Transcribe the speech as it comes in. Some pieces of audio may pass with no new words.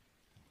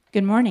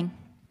Good morning.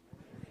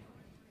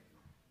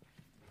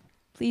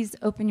 Please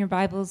open your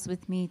Bibles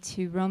with me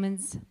to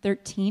Romans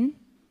 13.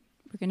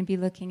 We're going to be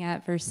looking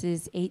at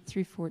verses 8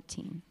 through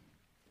 14.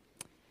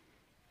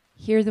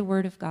 Hear the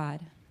word of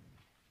God.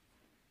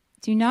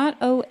 Do not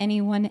owe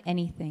anyone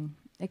anything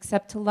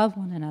except to love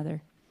one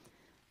another,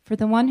 for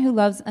the one who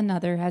loves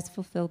another has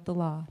fulfilled the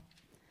law.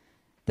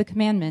 The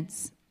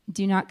commandments: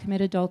 do not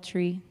commit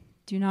adultery,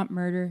 do not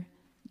murder,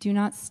 do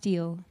not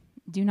steal,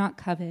 do not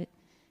covet,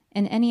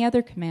 and any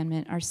other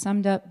commandment are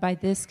summed up by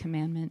this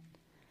commandment: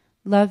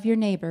 love your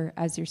neighbor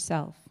as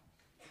yourself.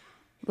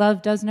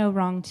 Love does no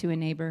wrong to a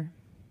neighbor.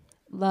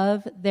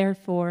 Love,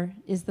 therefore,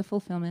 is the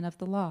fulfillment of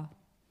the law.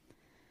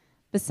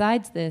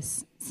 Besides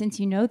this, since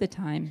you know the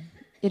time,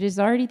 it is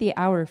already the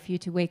hour for you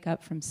to wake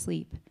up from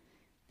sleep,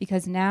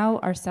 because now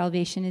our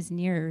salvation is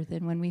nearer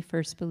than when we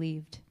first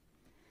believed.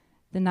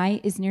 The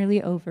night is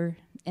nearly over,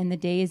 and the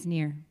day is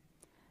near.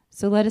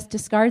 So let us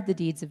discard the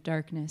deeds of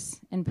darkness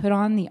and put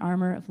on the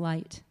armor of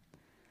light.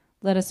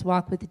 Let us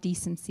walk with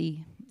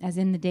decency, as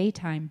in the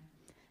daytime,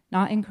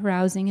 not in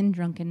carousing and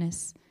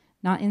drunkenness,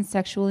 not in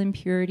sexual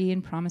impurity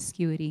and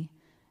promiscuity,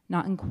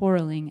 not in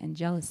quarreling and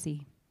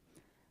jealousy.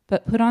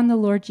 But put on the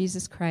Lord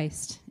Jesus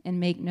Christ and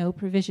make no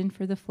provision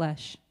for the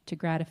flesh to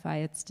gratify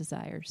its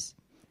desires.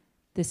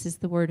 This is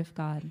the word of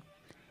God.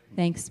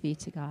 Thanks be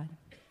to God.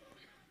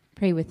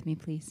 Pray with me,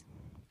 please.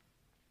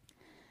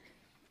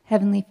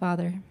 Heavenly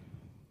Father,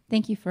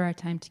 thank you for our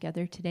time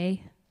together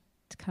today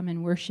to come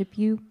and worship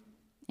you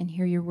and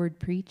hear your word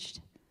preached.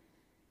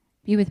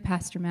 Be with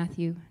Pastor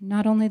Matthew,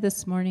 not only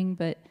this morning,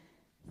 but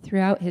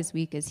throughout his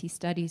week as he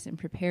studies and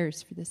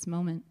prepares for this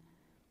moment.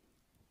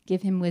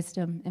 Give him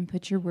wisdom and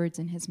put your words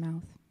in his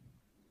mouth.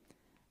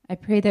 I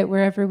pray that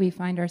wherever we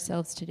find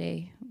ourselves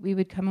today, we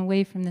would come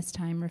away from this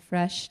time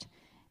refreshed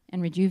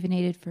and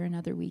rejuvenated for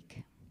another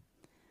week.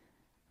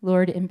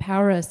 Lord,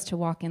 empower us to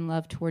walk in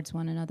love towards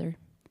one another,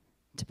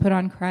 to put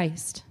on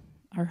Christ,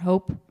 our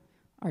hope,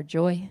 our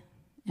joy,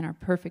 and our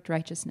perfect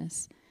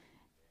righteousness,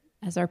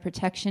 as our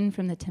protection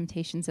from the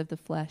temptations of the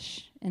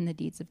flesh and the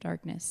deeds of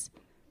darkness.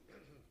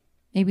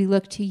 May we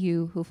look to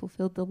you who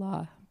fulfilled the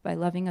law by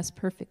loving us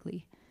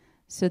perfectly,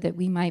 so that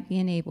we might be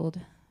enabled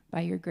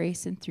by your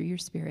grace and through your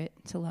Spirit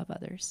to love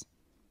others.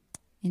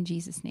 In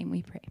Jesus' name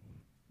we pray.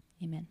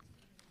 Amen.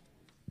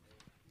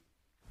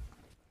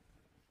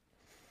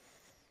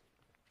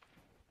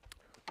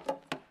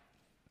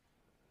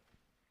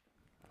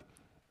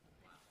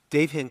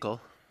 Dave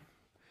Hinkle,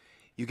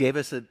 you gave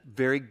us a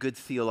very good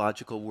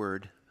theological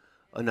word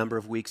a number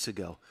of weeks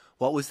ago.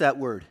 What was that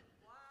word?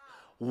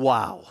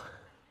 Wow.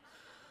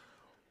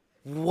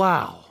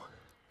 Wow.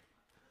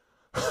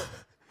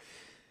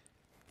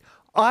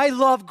 I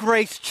love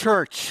Grace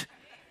Church.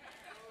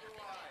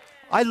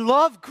 I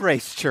love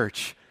Grace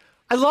Church.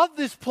 I love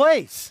this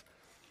place.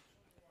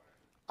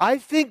 I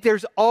think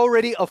there's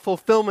already a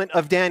fulfillment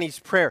of Danny's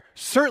prayer,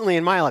 certainly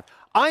in my life.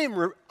 I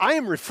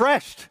am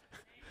refreshed.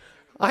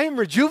 I am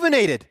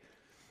rejuvenated.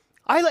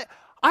 I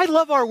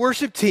love our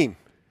worship team.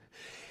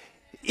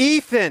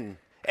 Ethan,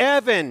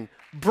 Evan,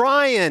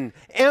 Brian,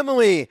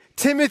 Emily,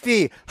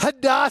 Timothy,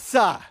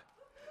 Hadassah.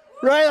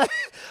 Right?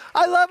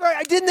 I love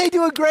her. Didn't they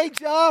do a great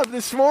job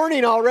this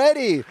morning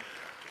already?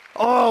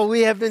 Oh,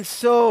 we have been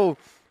so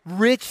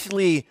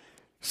richly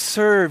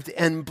served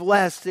and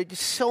blessed. There's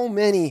just so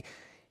many.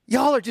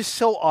 Y'all are just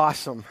so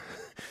awesome.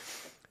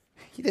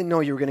 You didn't know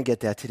you were going to get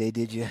that today,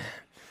 did you?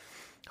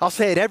 I'll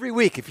say it every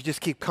week if you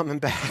just keep coming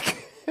back.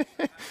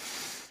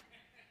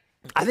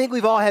 I think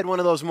we've all had one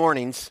of those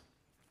mornings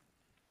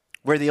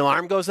where the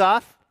alarm goes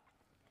off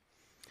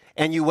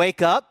and you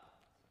wake up,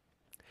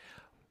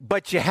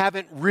 but you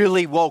haven't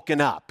really woken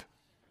up,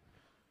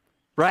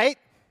 right?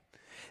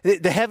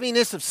 The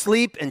heaviness of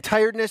sleep and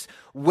tiredness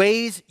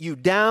weighs you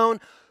down,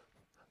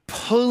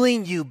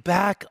 pulling you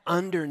back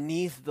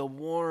underneath the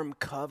warm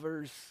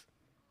covers.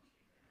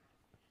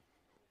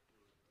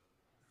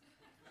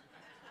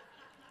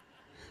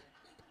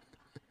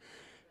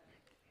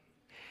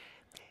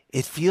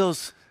 It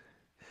feels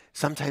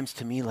sometimes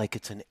to me like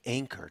it's an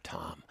anchor,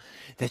 Tom,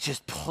 that's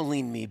just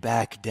pulling me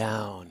back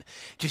down,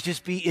 to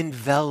just be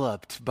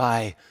enveloped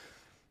by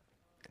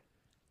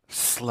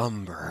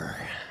slumber.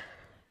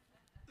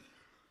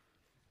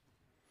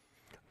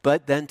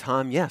 But then,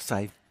 Tom, yes,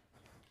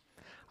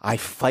 I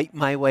fight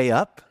my way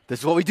up. This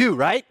is what we do,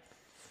 right?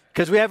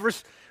 Because we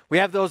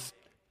have those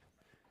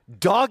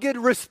dogged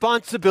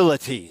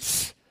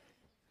responsibilities.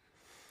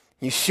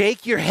 You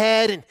shake your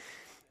head and,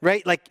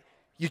 right, like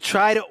you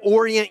try to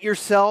orient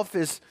yourself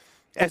as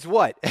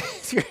what?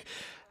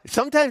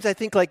 Sometimes I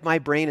think like my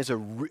brain is a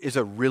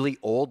really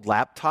old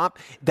laptop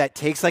that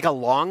takes like a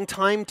long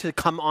time to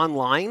come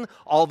online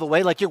all the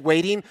way. Like you're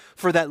waiting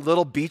for that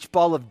little beach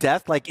ball of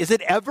death. Like, is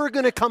it ever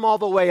going to come all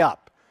the way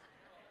up?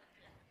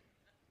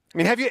 I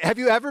mean, have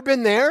you ever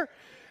been there?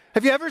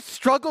 Have you ever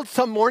struggled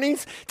some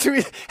mornings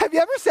have you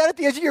ever sat at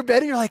the edge of your bed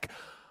and you're like,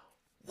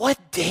 what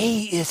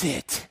day is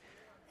it?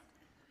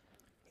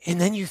 And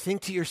then you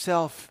think to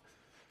yourself,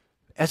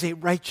 as a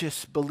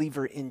righteous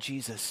believer in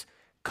Jesus,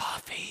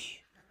 coffee.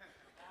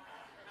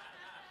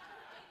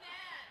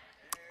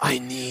 I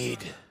need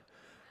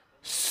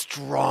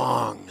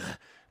strong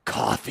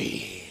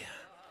coffee.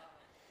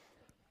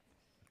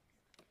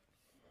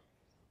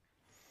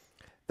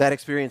 That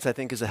experience, I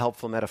think, is a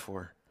helpful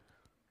metaphor.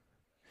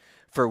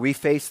 For we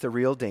face the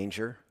real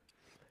danger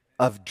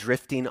of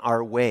drifting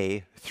our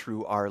way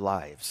through our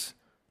lives,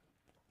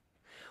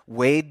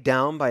 weighed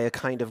down by a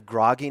kind of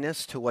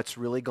grogginess to what's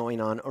really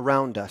going on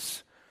around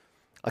us,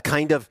 a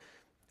kind of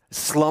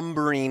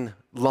slumbering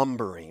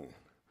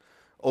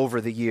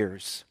over the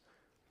years,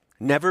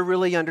 never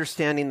really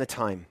understanding the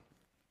time,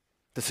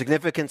 the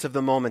significance of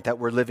the moment that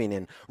we're living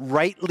in,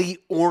 rightly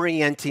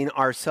orienting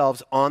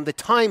ourselves on the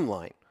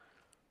timeline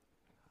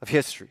of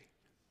history.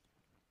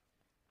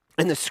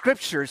 And the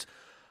scriptures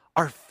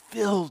are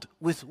filled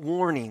with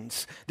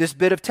warnings. This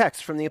bit of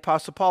text from the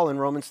Apostle Paul in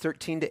Romans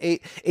 13 to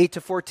 8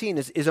 to 14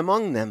 is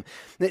among them,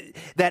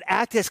 that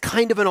act as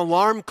kind of an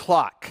alarm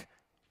clock,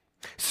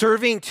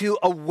 serving to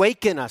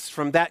awaken us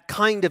from that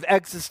kind of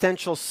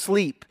existential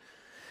sleep.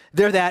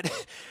 They're that,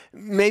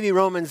 maybe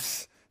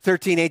Romans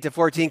 13, 8 to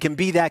 14 can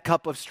be that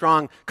cup of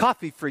strong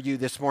coffee for you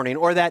this morning.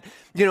 Or that,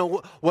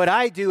 what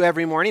I do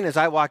every morning is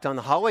I walk down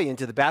the hallway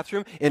into the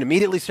bathroom and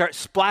immediately start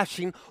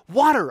splashing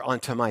water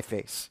onto my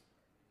face.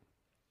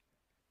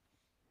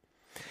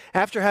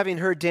 After having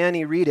heard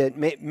Danny read it,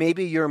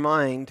 maybe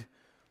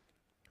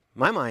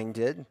my mind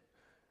did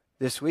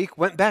this week,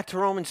 went back to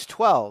Romans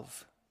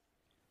 12.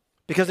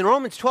 Because in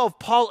Romans 12,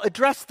 Paul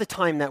addressed the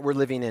time that we're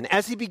living in.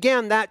 As he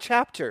began that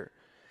chapter,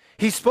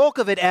 he spoke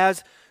of it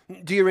as,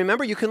 do you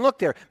remember? You can look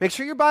there. Make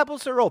sure your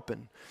Bibles are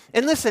open.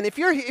 And listen, if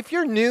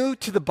you're new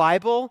to the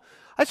Bible,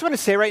 I just want to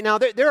say right now,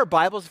 there are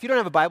Bibles. If you don't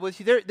have a Bible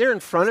with you, they're in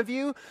front of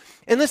you.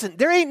 And listen,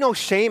 there ain't no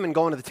shame in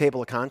going to the table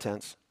of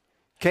contents.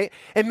 Okay?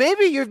 And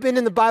maybe you've been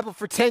in the Bible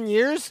for 10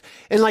 years,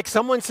 and like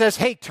someone says,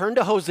 hey, turn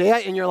to Hosea,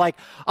 and you're like,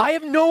 I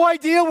have no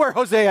idea where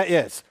Hosea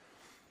is.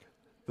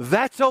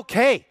 That's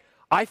okay.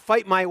 I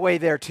fight my way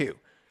there too.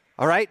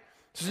 All right?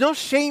 There's no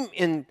shame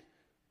in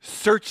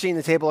searching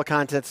the table of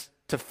contents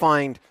to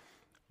find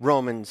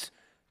Romans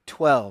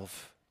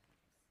 12.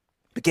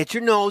 But get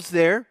your nose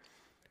there.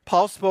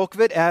 Paul spoke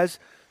of it as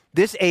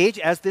this age,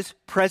 as this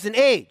present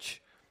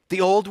age,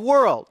 the old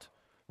world,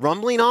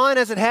 rumbling on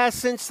as it has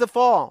since the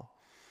fall.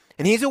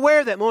 And he's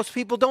aware that most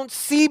people don't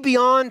see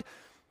beyond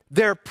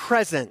their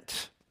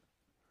present.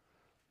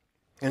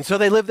 And so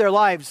they live their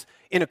lives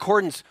in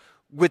accordance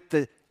with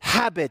the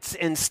habits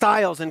and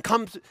styles and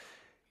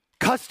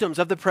customs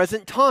of the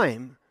present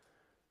time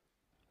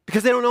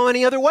because they don't know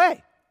any other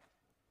way.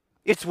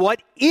 It's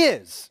what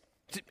is.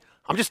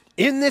 I'm just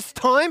in this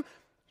time,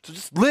 so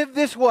just live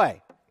this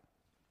way.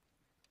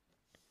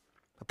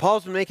 But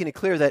Paul's been making it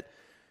clear that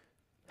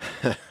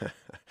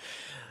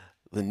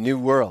the new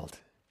world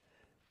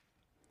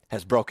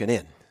has broken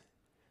in.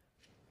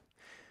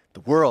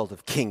 The world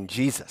of King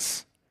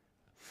Jesus.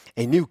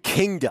 A new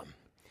kingdom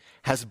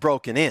has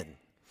broken in.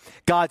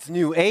 God's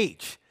new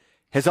age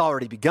has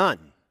already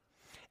begun.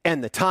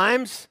 And the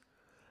times,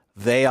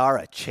 they are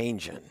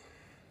a-changin'.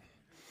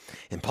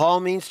 And Paul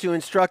means to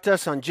instruct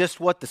us on just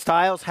what the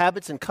styles,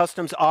 habits, and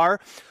customs are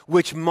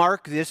which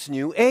mark this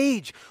new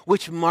age,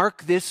 which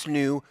mark this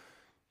new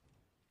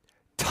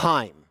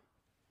time.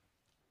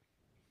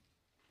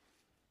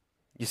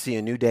 You see,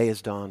 a new day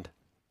has dawned.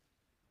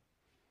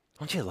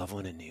 Don't you love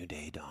when a new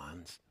day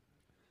dawns?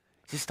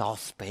 Just all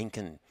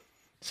spanking.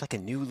 It's like a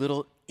new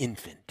little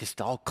infant, just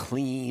all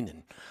clean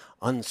and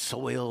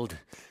unsoiled.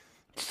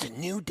 It's a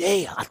new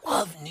day. I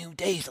love new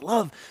days. I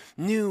love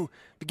new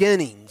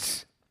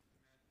beginnings.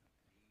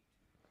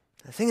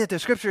 The thing that the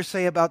scriptures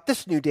say about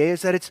this new day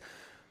is that it's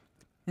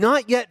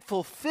not yet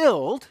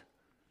fulfilled,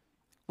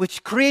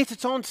 which creates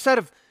its own set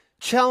of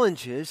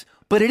challenges,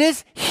 but it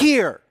is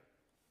here.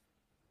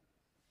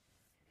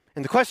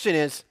 And the question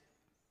is,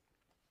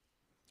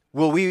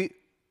 will we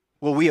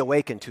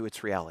awaken to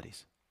its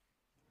realities?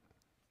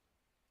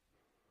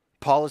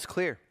 Paul is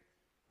clear,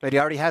 but he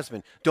already has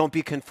been. Don't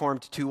be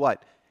conformed to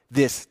what?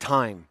 This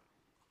time.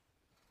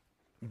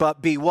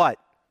 But be what?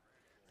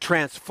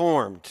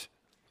 Transformed.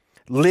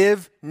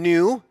 Live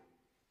new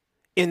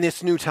in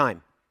this new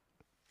time.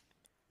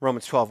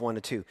 Romans 12,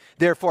 1-2.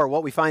 Therefore,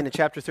 what we find in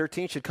chapter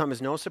 13 should come as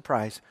no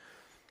surprise.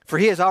 For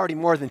he has already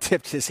more than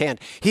tipped his hand.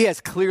 He has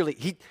clearly,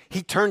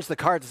 he turns the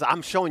cards.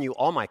 I'm showing you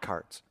all my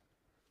cards.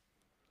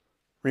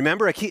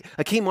 Remember, a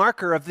key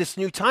marker of this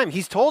new time.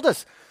 He's told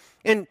us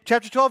in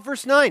chapter 12,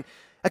 verse 9,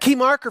 a key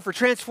marker for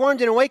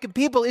transformed and awakened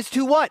people is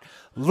to what?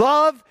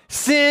 Love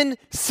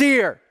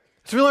sincere.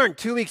 As we learned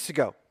 2 weeks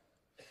ago.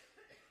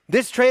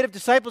 This trait of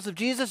disciples of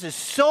Jesus is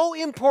so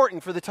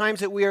important for the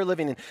times that we are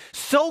living in,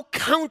 so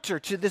counter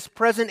to this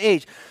present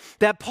age,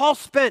 that Paul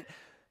spent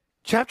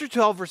chapter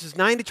 12, verses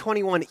 9 to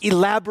 21,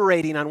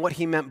 elaborating on what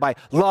he meant by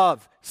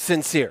love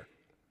sincere.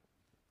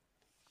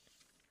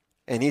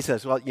 And he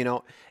says, well,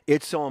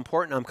 it's so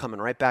important, I'm coming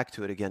right back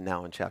to it again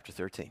now in chapter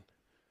 13.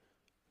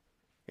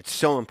 It's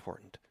so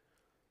important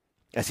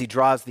as he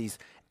draws these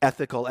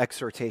ethical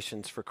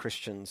exhortations for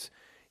Christians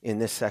in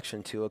this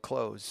section to a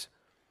close.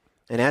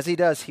 And as he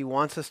does, he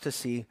wants us to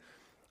see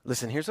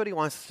Listen, here's what he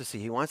wants us to see.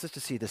 He wants us to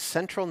see the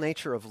central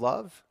nature of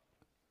love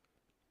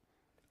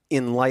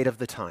in light of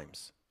the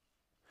times.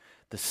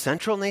 The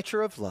central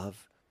nature of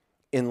love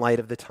in light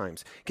of the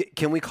times.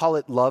 Can we call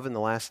it love in the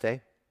last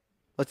day?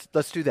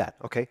 Let's do that,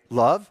 okay?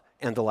 Love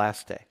and the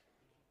last day.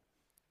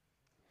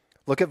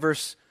 Look at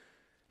verse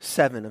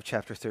 7 of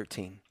chapter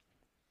 13.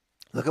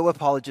 Look at what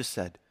Paul had just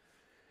said.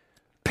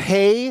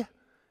 Pay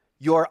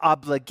your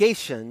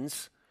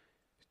obligations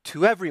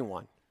to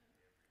everyone.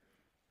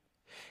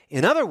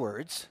 In other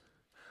words,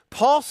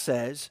 Paul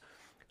says,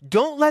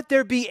 don't let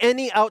there be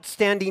any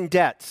outstanding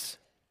debts.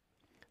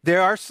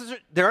 There are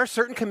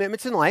certain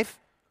commitments in life,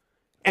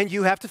 and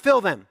you have to fill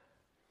them.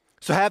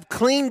 So have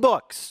clean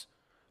books.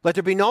 Let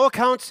there be no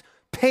accounts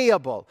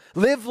payable.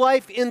 Live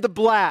life in the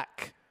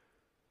black.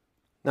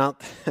 Now,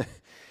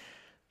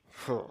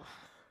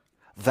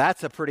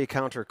 that's a pretty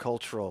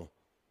countercultural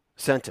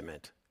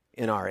sentiment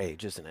in our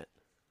age, isn't it?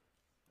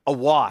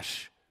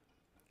 Awash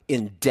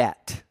in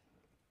debt.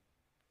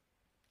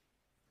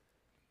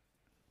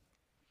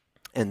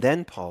 And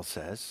then Paul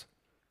says,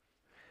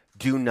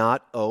 do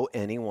not owe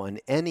anyone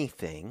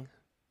anything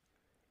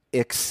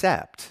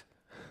except,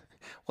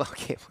 well,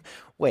 okay,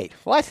 wait,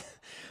 what?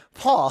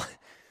 Paul,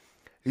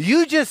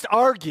 you just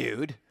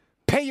argued,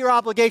 pay your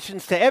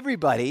obligations to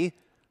everybody,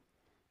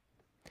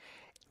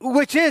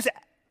 which is,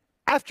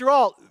 after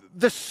all,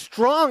 the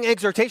strong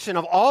exhortation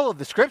of all of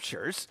the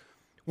scriptures,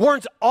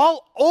 warns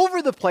all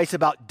over the place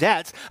about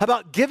debts,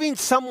 about giving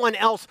someone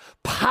else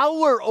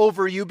power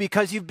over you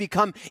because you've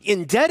become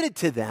indebted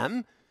to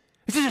them.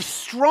 This is a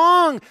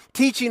strong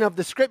teaching of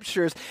the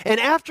scriptures. And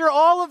after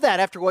all of that,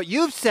 after what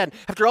you've said,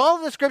 after all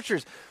of the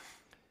scriptures,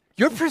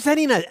 you're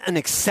presenting an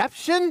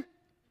exception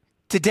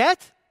to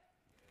debt?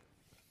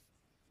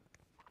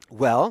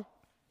 Well,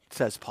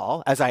 says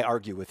Paul, as I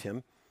argue with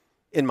him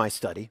in my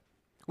study,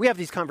 we have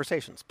these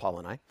conversations, Paul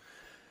and I.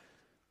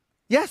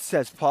 Yes,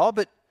 says Paul,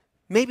 but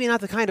maybe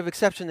not the kind of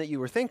exception that you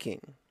were thinking.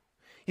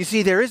 You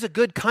see, there is a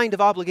good kind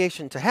of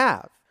obligation to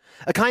have,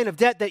 a kind of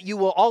debt that you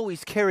will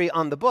always carry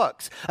on the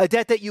books, a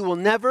debt that you will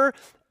never,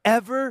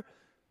 ever,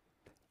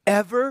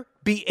 ever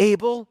be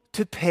able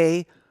to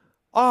pay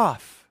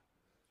off.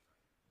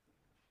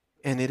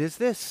 And it is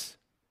this: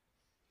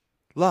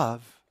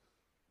 love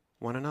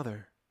one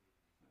another.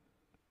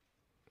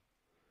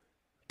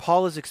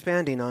 Paul is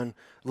expanding on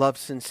love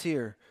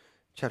sincere,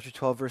 chapter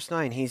 12, verse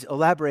 9. He's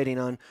elaborating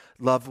on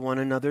love one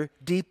another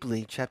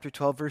deeply, chapter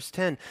 12, verse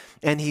 10.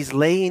 And he's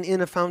laying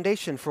in a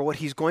foundation for what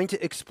he's going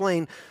to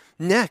explain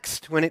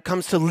next when it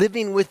comes to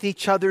living with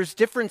each other's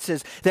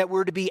differences, that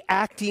we're to be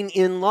acting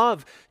in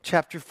love,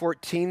 chapter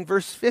 14,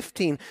 verse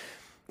 15.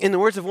 In the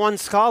words of one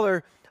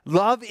scholar,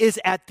 love is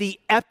at the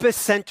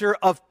epicenter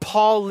of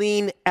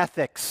Pauline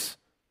ethics.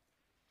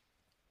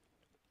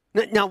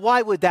 Now,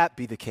 why would that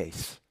be the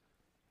case?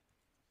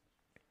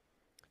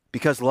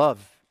 Because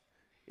love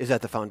is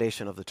at the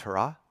foundation of the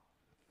Torah,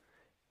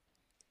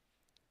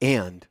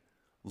 and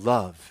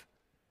love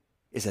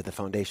is at the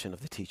foundation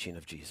of the teaching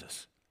of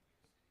Jesus.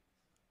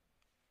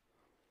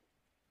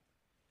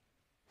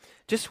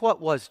 Just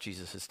what was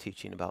Jesus'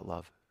 teaching about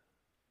love?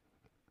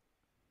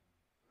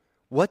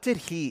 What did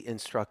he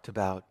instruct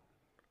about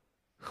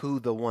who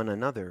the one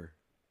another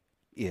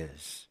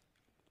is?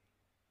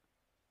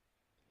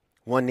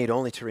 One need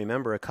only to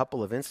remember a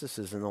couple of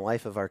instances in the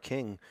life of our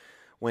King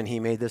when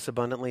he made this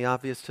abundantly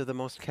obvious to the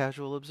most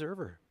casual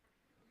observer.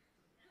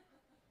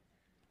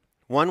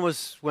 One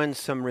was when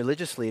some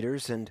religious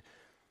leaders and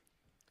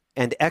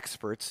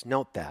experts,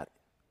 note that,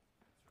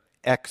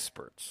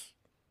 experts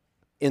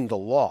in the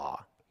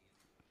law,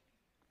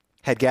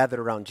 had gathered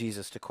around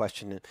Jesus to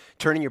question it.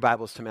 Turn in your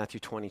Bibles to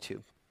Matthew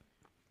 22.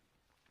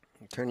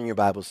 Turn in your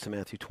Bibles to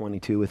Matthew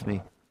 22 with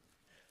me.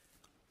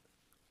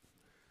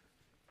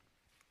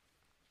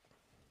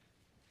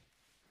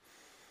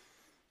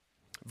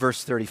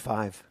 Verse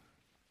 35.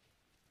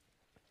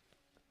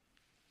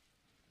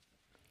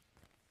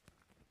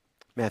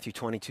 Matthew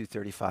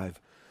 22:35.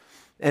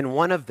 And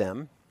one of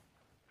them,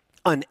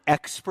 an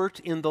expert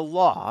in the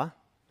law,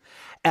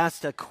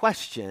 asked a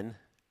question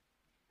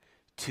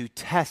to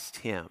test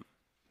him.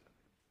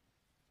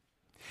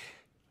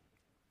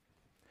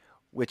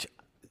 Which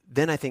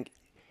then I think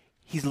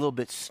he's a little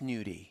bit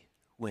snooty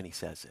when he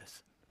says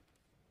this.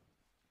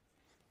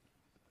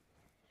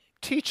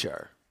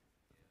 Teacher,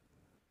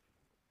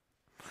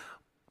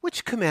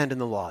 which command in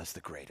the law is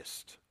the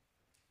greatest?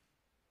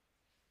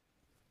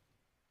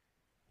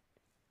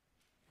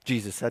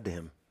 Jesus said to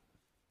him,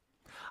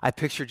 I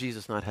picture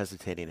Jesus not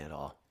hesitating at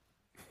all.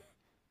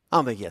 I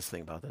don't think he has to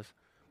think about this.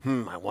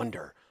 I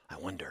wonder.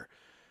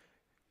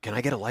 Can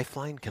I get a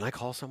lifeline? Can I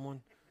call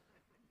someone?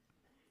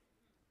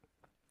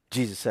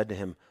 Jesus said to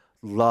him,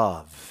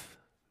 love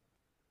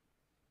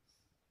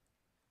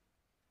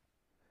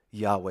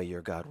Yahweh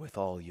your God with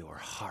all your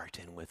heart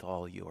and with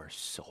all your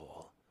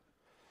soul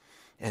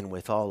and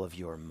with all of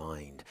your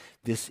mind.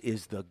 This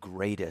is the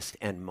greatest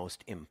and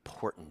most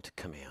important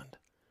command.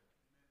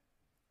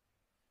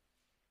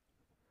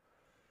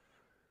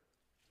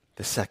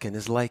 The second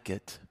is like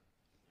it.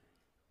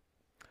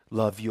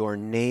 Love your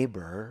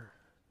neighbor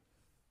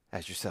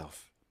as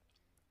yourself.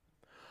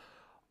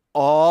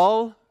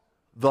 All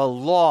the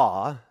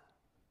law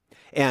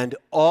and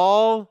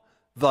all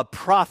the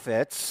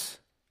prophets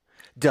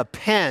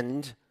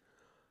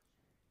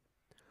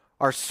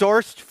are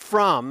sourced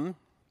from,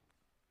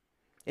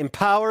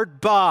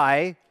 empowered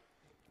by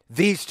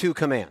these two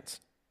commands.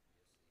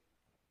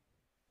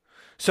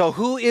 So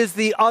who is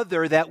the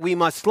other that we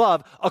must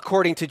love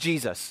according to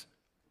Jesus?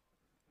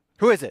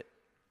 Who is it?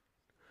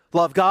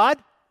 Love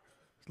God,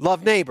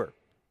 love neighbor.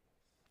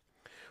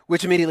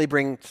 Which immediately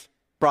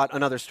brought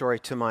another story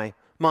to my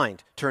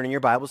mind. Turn in your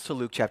Bibles to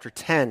Luke chapter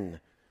 10.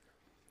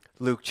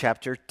 Luke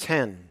chapter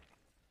 10.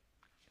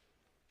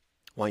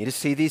 I want you to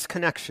see these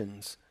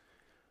connections.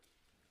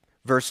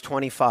 Verse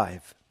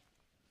 25.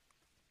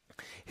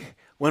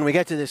 When we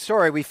get to this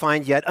story, we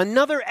find yet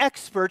another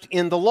expert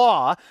in the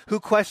law who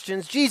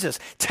questions Jesus,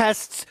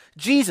 tests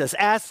Jesus,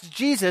 asks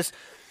Jesus.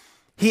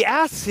 He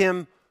asks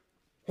him,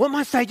 what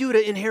must I do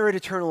to inherit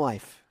eternal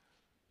life?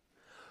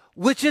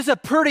 Which is a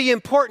pretty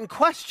important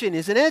question,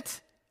 isn't it?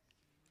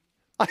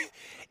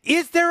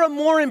 Is there a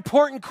more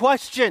important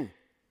question?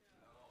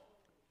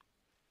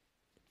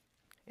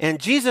 And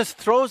Jesus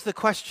throws the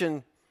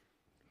question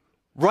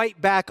right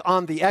back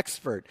on the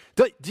expert.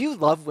 Do you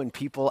love when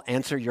people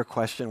answer your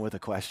question with a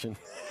question?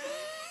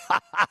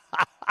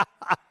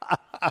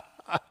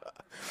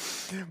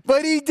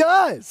 But he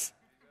does.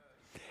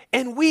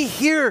 And we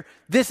hear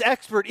this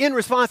expert, in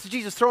response to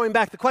Jesus throwing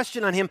back the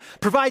question on him,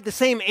 provide the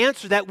same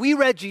answer that we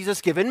read Jesus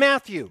give in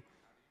Matthew.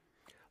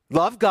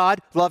 Love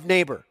God, love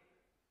neighbor.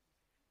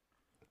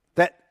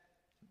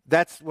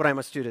 That's what I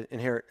must do to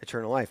inherit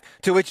eternal life.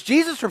 To which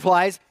Jesus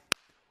replies,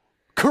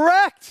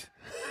 correct.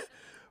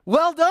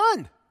 Well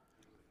done.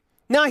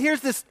 Now here's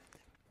this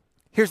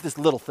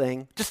little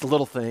thing, just a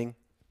little thing.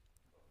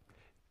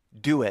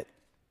 Do it.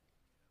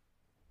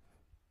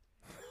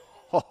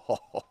 Oh,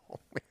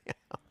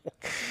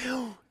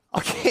 man.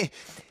 Okay,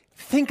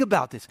 think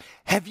about this.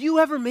 Have you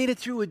ever made it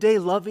through a day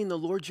loving the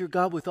Lord your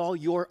God with all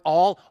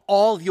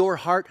your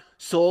heart,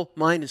 soul,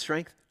 mind, and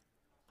strength?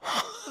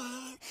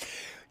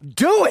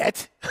 Do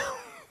it.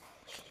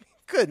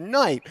 Good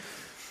night.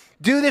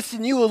 Do this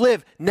and you will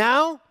live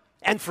now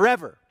and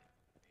forever.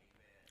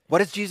 What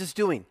is Jesus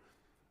doing?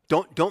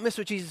 Don't miss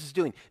what Jesus is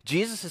doing.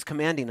 Jesus is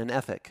commanding an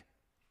ethic.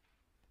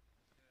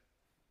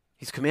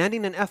 He's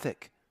commanding an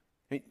ethic.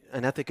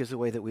 An ethic is the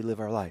way that we live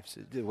our lives,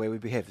 the way we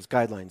behave. There's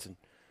guidelines.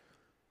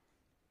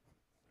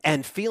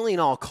 And feeling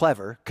all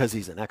clever, because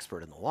he's an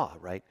expert in the law,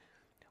 right?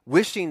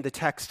 Wishing the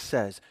text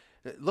says,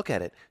 look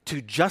at it,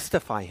 to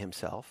justify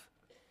himself.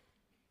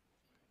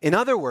 In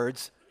other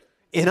words,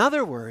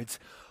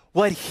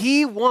 what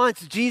he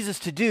wants Jesus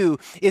to do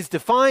is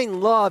define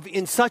love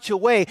in such a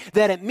way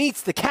that it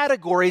meets the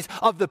categories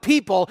of the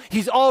people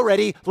he's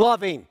already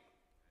loving.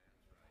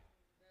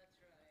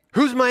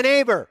 Who's my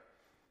neighbor?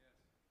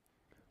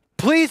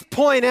 Please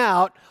point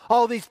out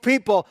all these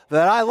people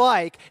that I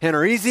like and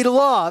are easy to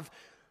love.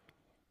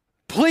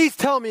 Please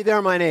tell me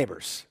they're my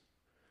neighbors,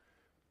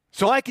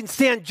 so I can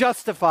stand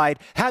justified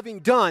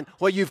having done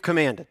what you've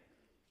commanded.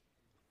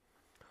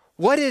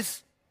 What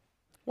does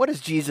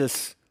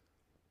Jesus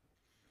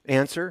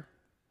answer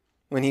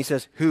when he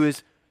says,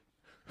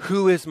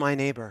 who is my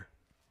neighbor?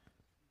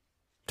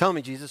 Tell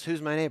me, Jesus,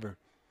 who's my neighbor?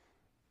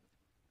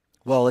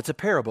 Well, it's a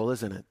parable,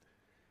 isn't it?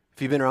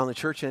 If you've been around the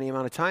church any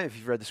amount of time, if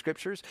you've read the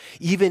scriptures,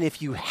 even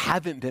if you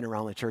haven't been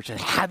around the church and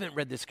haven't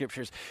read the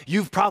scriptures,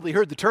 you've probably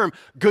heard the term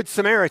Good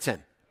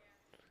Samaritan.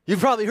 You've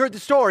probably heard the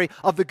story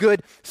of the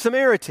Good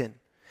Samaritan.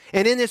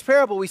 And in this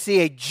parable, we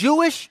see a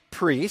Jewish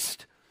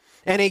priest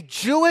and a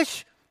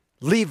Jewish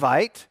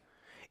Levite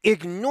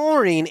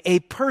ignoring a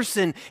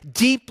person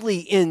deeply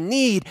in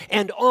need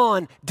and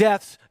on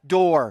death's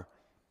door.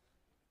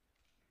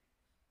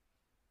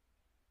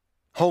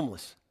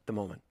 Homeless at the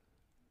moment.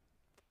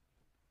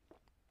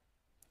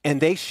 And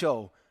they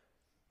show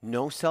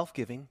no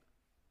self-giving.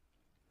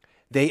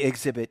 They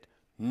exhibit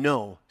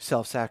no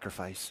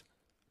self-sacrifice.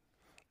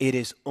 It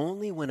is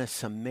only when a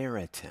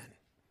Samaritan,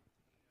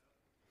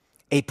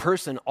 a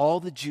person all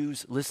the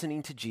Jews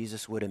listening to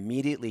Jesus would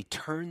immediately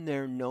turn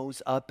their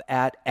nose up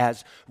at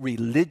as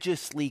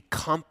religiously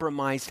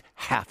compromised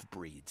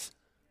half-breeds.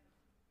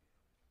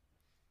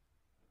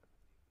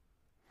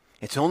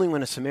 It's only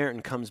when a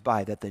Samaritan comes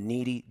by that the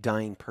needy,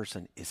 dying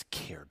person is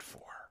cared for,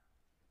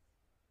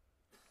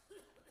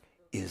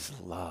 is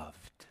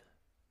loved.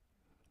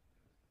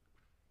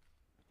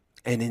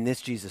 And in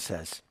this, Jesus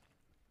says,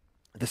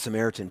 the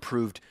Samaritan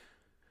proved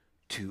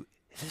to,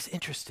 this is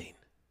interesting,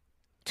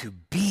 to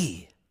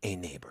be a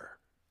neighbor.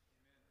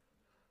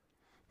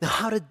 Now,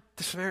 how did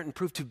the Samaritan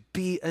prove to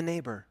be a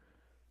neighbor?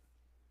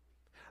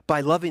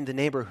 By loving the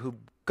neighbor who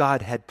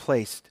God had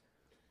placed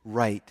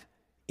right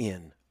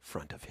in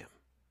front of him.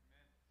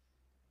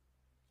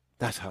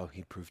 That's how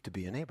he proved to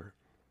be a neighbor.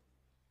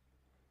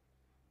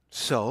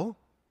 So,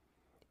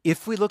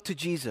 if we look to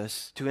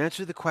Jesus to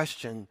answer the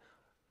question,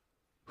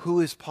 who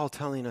is Paul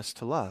telling us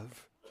to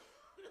love?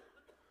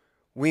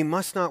 We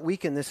must not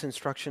weaken this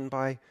instruction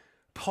by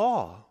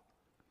Paul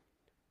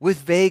with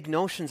vague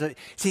notions.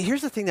 See,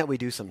 here's the thing that we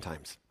do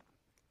sometimes.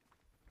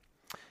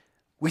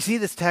 We see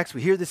this text,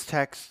 we hear this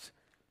text,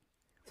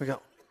 we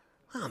go,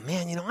 oh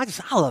man,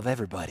 I love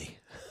everybody.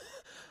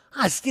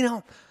 I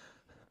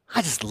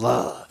just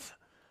love.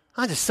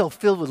 I'm just so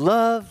filled with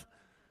love.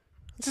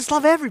 I just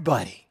love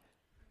everybody.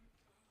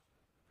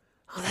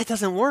 Oh, that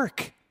doesn't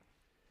work.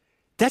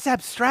 That's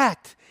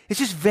abstract. It's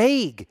just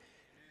vague.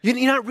 You're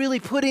not really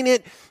putting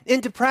it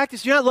into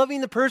practice. You're not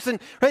loving the person.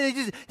 Right?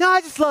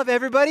 I just love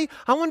everybody.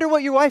 I wonder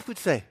what your wife would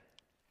say.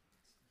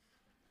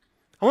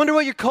 I wonder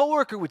what your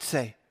coworker would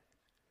say.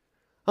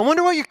 I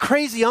wonder what your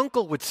crazy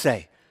uncle would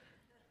say.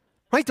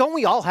 Right? Don't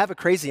we all have a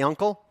crazy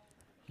uncle?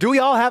 Do we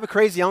all have a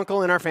crazy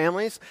uncle in our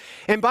families?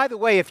 And by the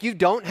way, if you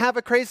don't have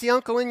a crazy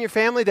uncle in your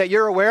family that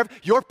you're aware of,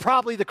 you're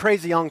probably the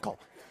crazy uncle.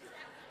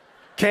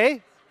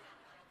 Okay?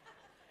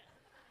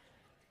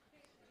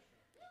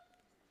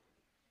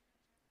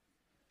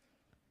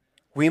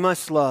 We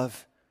must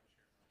love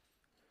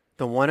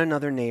the one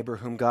another neighbor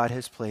whom God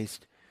has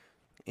placed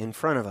in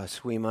front of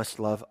us. We must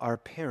love our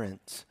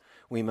parents.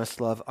 We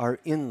must love our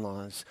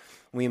in-laws.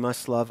 We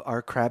must love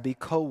our crabby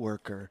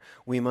coworker.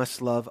 We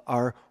must love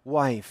our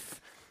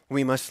wife.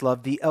 We must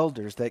love the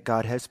elders that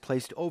God has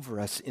placed over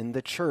us in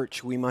the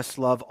church. We must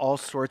love all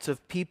sorts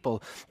of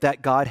people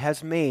that God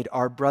has made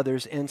our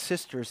brothers and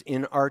sisters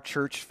in our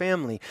church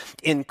family,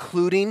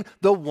 including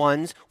the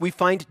ones we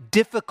find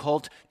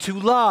difficult to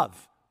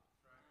love.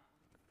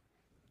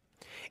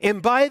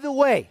 And by the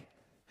way,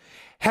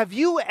 have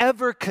you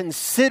ever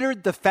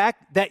considered the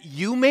fact that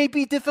you may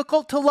be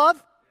difficult to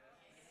love?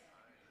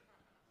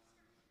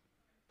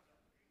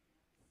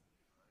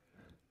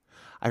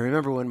 I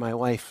remember when my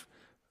wife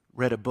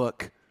read a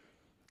book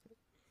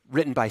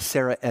written by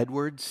Sarah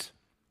Edwards.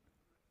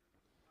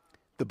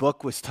 The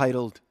book was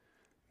titled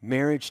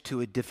Marriage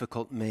to a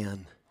Difficult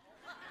Man.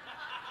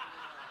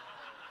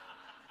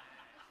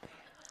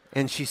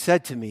 And she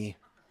said to me,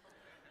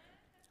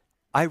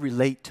 I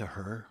relate to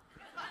her.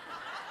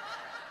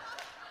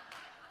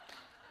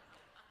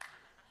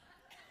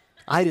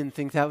 I didn't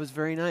think that was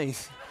very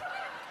nice.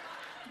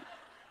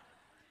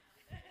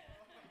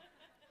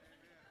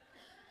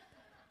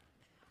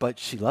 But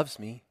she loves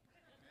me.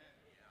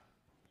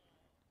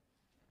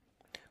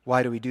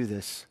 Why do we do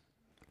this?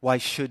 Why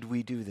should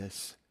we do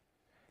this?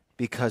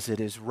 Because it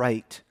is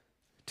right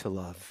to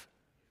love.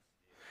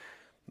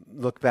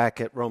 Look back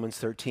at Romans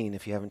 13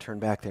 if you haven't turned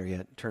back there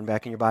yet. Turn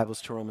back in your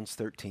Bibles to Romans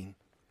 13.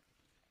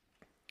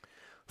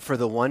 For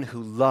the one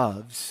who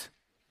loves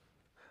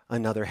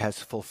another has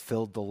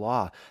fulfilled the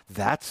law.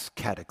 That's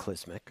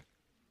cataclysmic.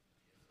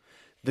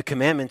 The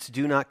commandments,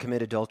 do not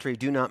commit adultery,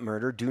 do not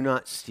murder, do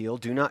not steal,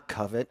 do not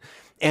covet,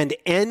 and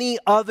any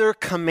other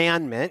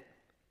commandment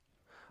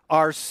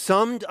are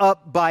summed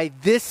up by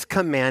this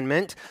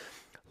commandment,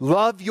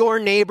 love your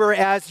neighbor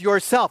as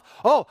yourself.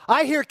 Oh,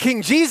 I hear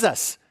King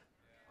Jesus.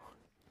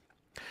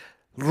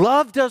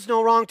 Love does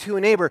no wrong to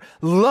a neighbor.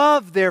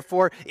 Love,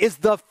 therefore, is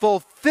the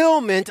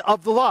fulfillment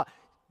of the law.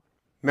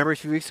 Remember a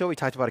few weeks ago we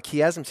talked about a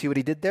chiasm. See what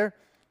he did there?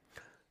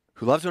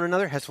 Who loves one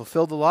another has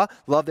fulfilled the law.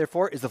 Love,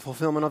 therefore, is the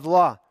fulfillment of the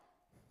law.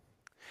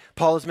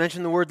 Paul has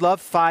mentioned the word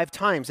love 5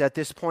 times at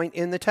this point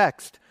in the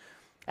text.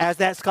 As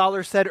that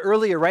scholar said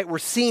earlier, right, we're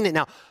seeing it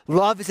now.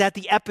 Love is at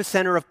the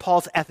epicenter of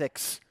Paul's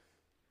ethics.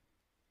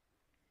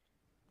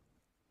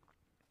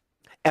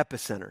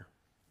 Epicenter.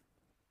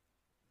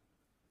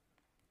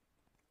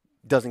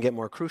 Doesn't get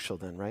more crucial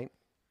then, right?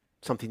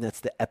 Something that's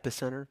the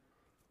epicenter.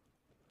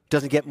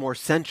 Doesn't get more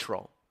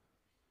central.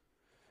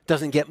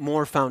 Doesn't get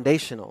more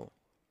foundational.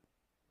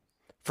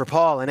 For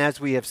Paul, and as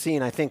we have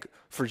seen, I think,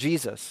 for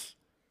Jesus,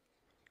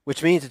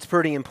 which means it's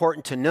pretty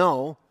important to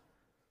know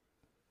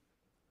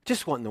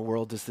just what in the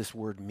world does this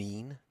word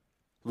mean?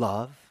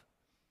 Love?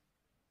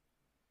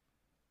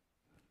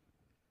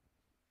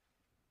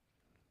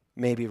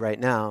 Maybe right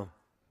now,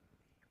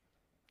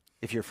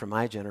 if you're from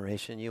my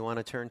generation, you want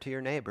to turn to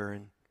your neighbor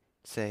and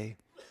say,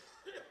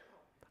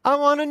 I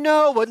want to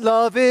know what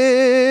love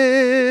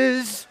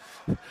is.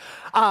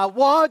 I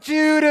want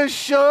you to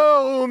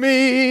show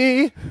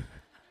me.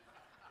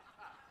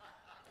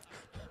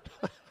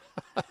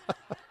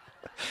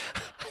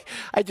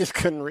 I just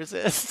couldn't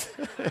resist.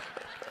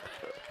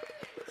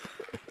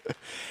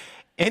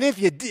 And if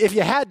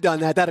you had done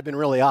that, that'd have been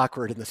really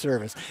awkward in the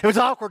service. It was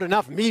awkward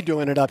enough me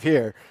doing it up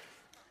here.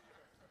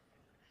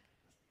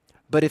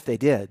 But if they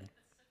did,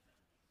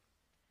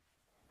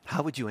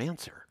 how would you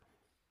answer?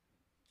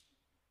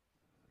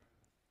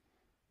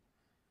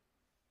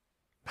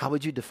 How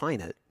would you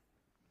define it?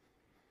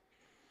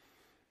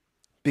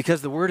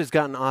 Because the word has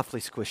gotten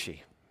awfully squishy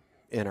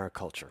in our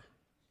culture.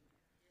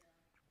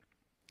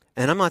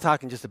 And I'm not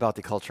talking just about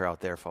the culture out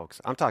there,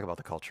 folks. I'm talking about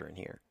the culture in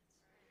here.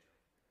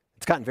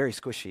 It's gotten very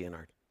squishy in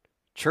our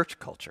church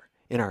culture,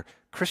 in our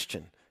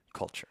Christian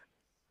culture.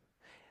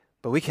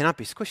 But we cannot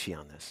be squishy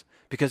on this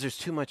because there's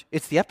too much.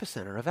 It's the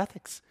epicenter of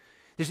ethics.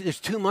 There's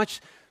too much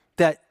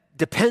that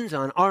depends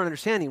on our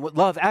understanding what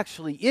love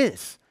actually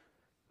is.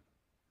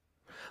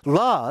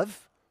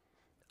 Love,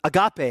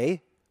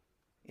 agape,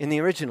 in the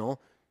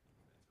original,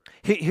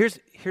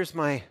 here's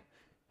my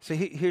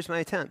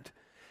attempt.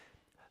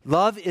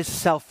 Love is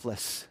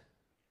selfless.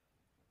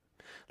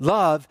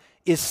 Love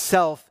is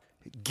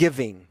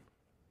self-giving.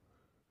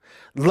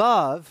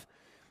 Love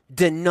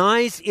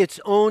denies its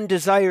own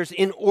desires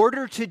in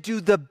order to do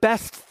the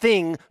best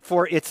thing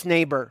for its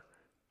neighbor.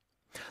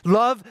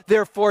 Love,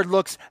 therefore,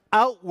 looks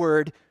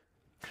outward.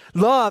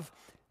 Love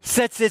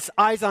sets its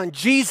eyes on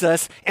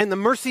Jesus and the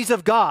mercies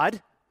of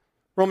God,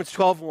 Romans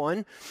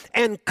 12:1,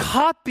 and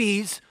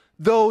copies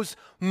those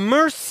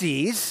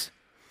mercies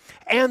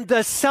and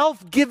the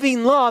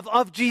self-giving love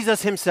of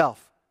Jesus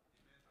himself.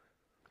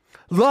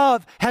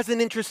 Love has an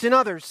interest in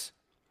others.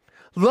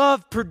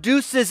 Love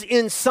produces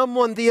in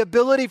someone the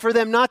ability for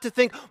them not to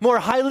think more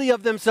highly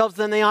of themselves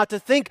than they ought to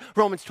think,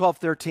 Romans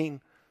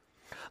 12:13.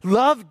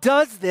 Love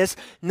does this,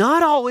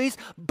 not always,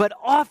 but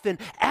often.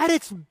 At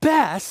its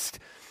best,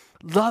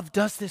 love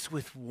does this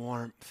with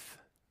warmth,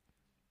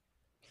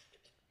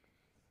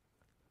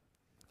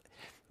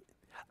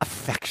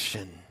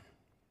 affection,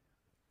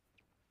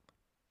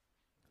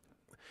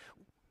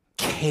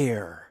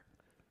 care,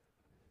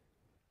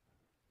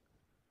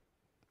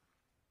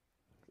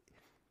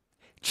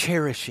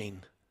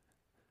 cherishing,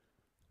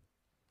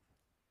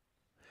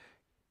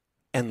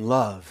 and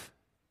love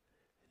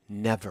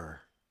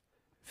never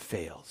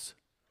fails.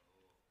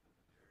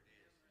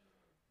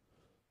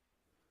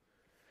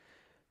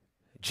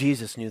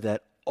 Jesus knew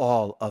that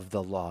all of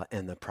the law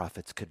and the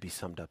prophets could be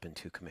summed up in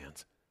two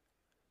commands.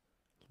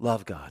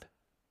 Love God,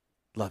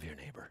 love your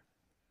neighbor.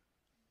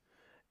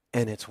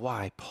 And it's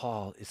why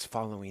Paul is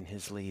following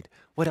his lead.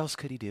 What else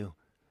could he do?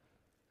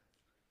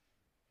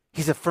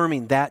 He's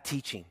affirming that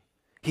teaching.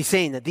 He's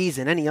saying that these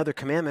and any other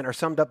commandment are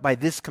summed up by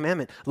this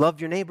commandment. Love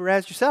your neighbor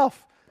as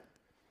yourself.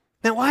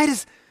 Now,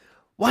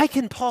 why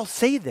can Paul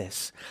say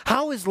this?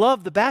 How is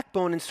love the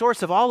backbone and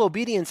source of all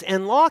obedience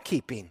and law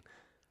keeping?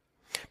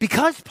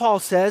 Because Paul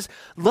says,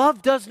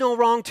 love does no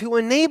wrong to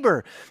a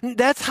neighbor.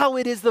 That's how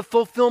it is the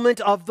fulfillment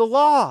of the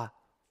law.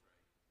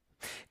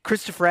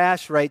 Christopher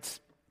Ash writes,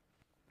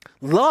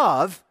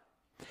 love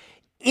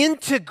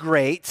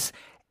integrates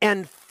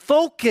and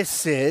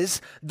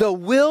focuses the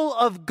will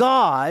of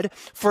God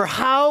for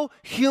how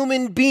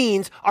human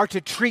beings are to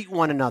treat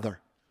one another.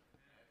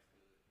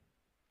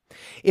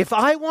 If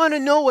I want to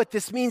know what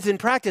this means in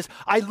practice,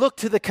 I look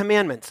to the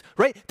commandments,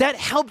 right? That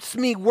helps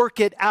me work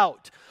it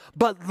out.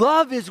 But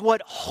love is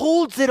what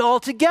holds it all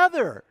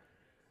together.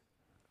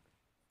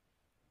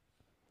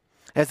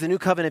 As the new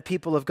covenant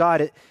people of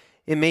God,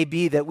 it may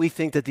be that we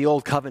think that the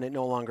old covenant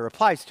no longer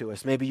applies to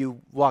us. Maybe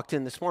you walked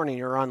in this morning,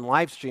 you're on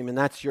live stream, and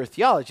that's your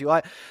theology.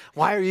 Why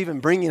are you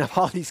even bringing up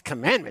all these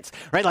commandments,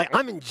 right? Like,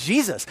 I'm in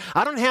Jesus.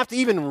 I don't have to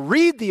even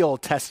read the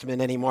Old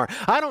Testament anymore.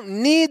 I don't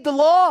need the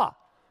law.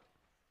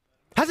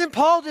 Hasn't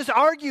Paul just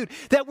argued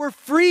that we're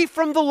free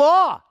from the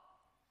law?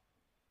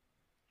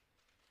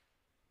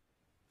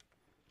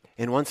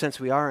 In one sense,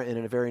 we are, and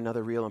in a very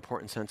another real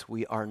important sense,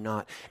 we are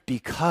not,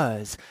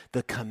 because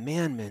the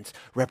commandments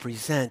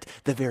represent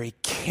the very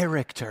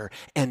character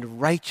and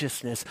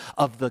righteousness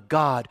of the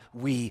God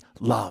we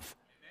love.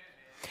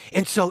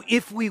 And so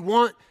if we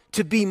want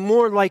to be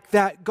more like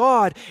that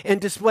God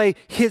and display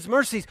his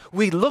mercies,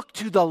 we look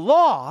to the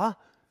law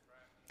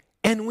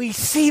and we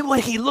see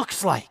what he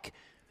looks like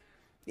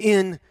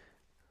in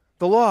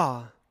the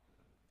law.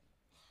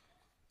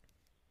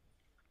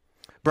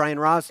 Brian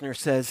Rosner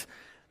says,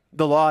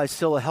 the law is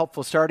still a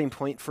helpful starting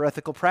point for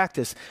ethical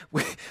practice.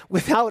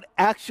 Without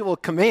actual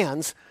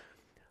commands,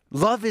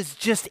 love is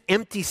just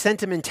empty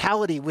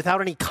sentimentality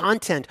without any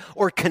content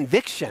or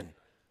conviction.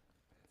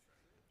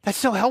 That's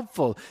so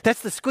helpful.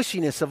 That's the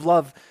squishiness of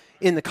love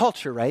in the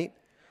culture, right?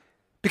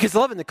 Because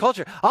love in the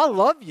culture, I'll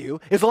love you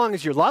as long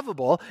as you're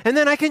lovable, and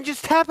then I can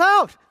just tap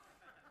out.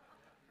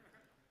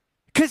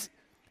 Because,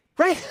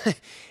 right?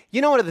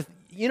 You know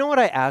what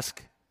I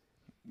ask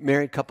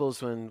married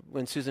couples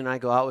when Susan and I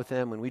go out with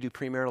them, when we do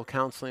premarital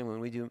counseling, when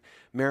we do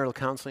marital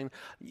counseling?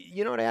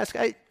 You know what I ask?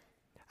 I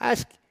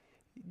ask,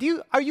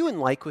 are you in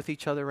like with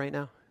each other right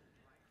now?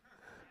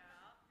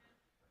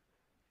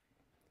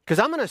 Because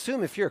I'm going to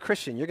assume if you're a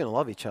Christian, you're going to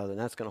love each other, and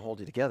that's going to hold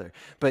you together.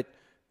 But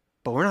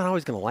we're not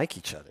always going to like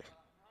each other.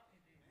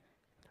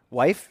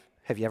 Wife,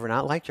 have you ever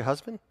not liked your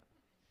husband?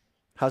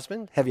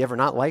 Husband, have you ever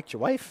not liked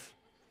your wife?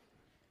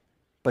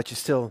 But you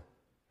still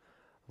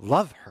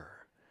love her.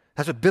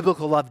 That's what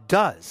biblical love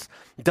does.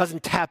 It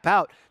doesn't tap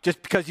out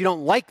just because you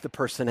don't like the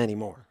person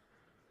anymore.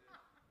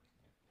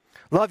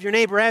 Love your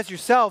neighbor as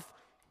yourself.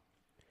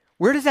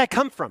 Where does that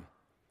come from?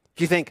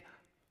 If you think,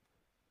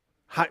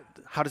 how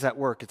does that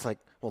work? It's like,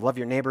 well, love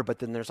your neighbor, but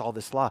then there's all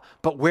this law.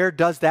 But where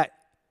does that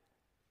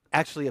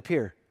actually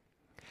appear?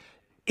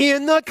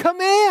 In the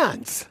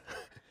commands.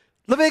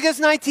 Leviticus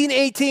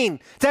 19:18.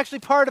 It's actually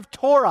part of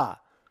Torah.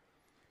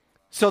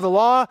 So the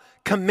law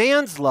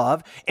commands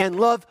love, and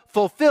love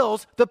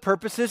fulfills the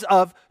purposes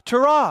of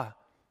Torah.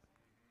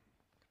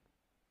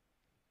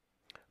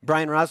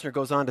 Brian Rosner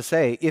goes on to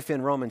say, if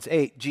in Romans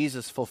 8,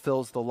 Jesus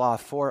fulfills the law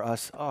for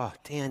us, oh,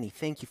 Danny,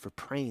 thank you for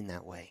praying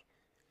that way.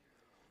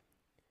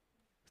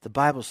 The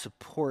Bible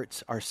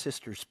supports our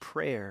sister's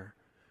prayer.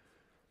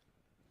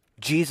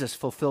 Jesus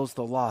fulfills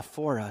the law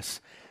for us,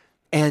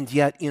 and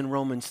yet in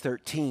Romans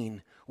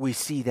 13, we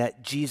see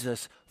that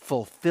Jesus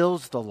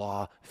fulfills the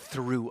law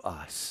through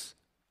us.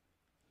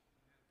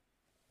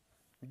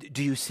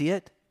 Do you see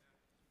it?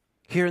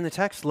 Here in the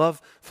text,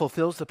 love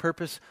fulfills the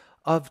purpose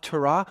of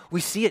Torah. We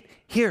see it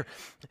here.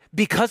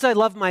 Because I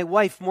love my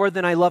wife more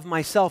than I love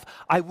myself,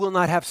 I will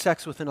not have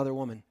sex with another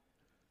woman.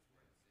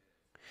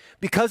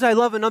 Because I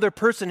love another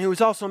person who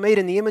is also made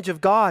in the image of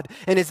God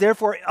and is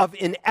therefore of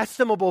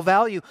inestimable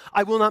value,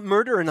 I will not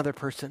murder another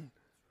person.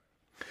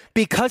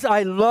 Because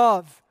I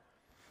love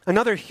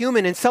another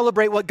human and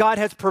celebrate what God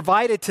has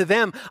provided to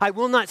them, I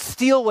will not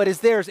steal what is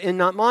theirs and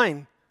not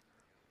mine.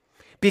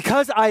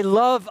 Because I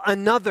love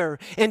another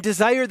and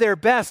desire their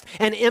best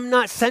and am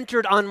not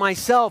centered on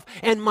myself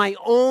and my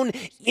own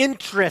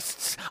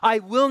interests, I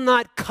will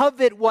not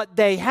covet what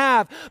they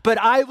have, but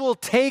I will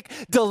take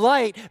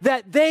delight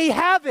that they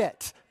have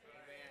it.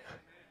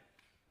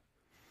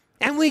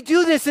 And we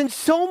do this and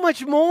so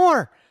much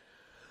more.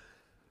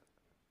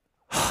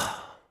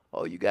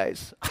 Oh, you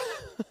guys.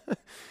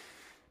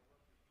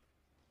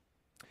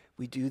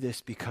 We do this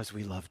because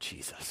we love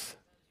Jesus.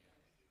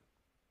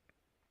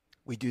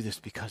 We do this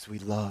because we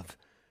love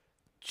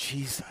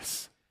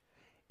Jesus.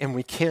 And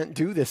we can't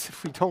do this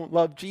if we don't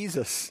love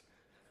Jesus.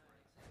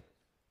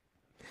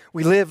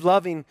 We live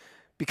loving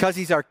because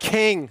he's our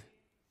king.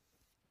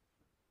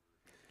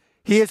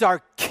 He is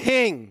our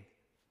king.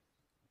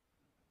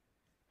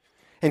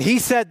 And he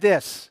said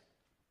this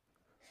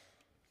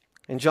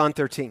in John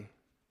 13.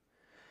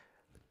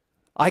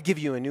 I give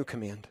you a new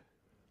command.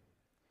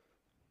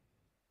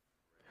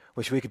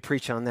 Wish we could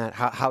preach on that.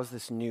 How's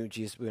this new,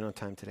 Jesus? We don't have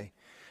time today.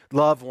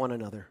 Love one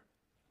another.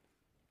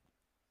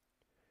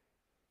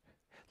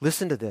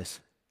 Listen to this.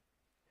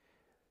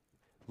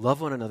 Love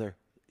one another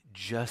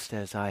just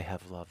as I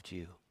have loved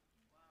you.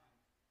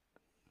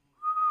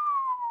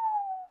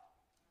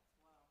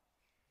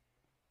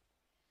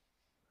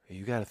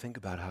 You got to think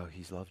about how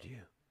he's loved you.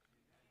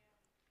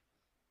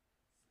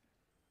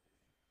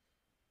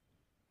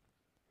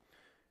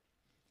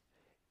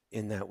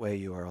 In that way,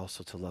 you are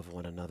also to love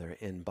one another.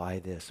 And by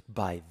this,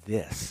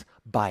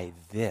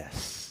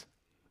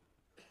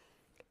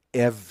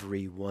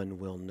 everyone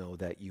will know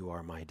that you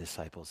are my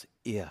disciples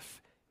if.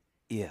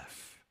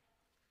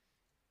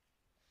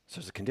 So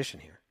there's a condition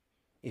here.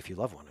 If you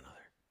love one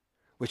another.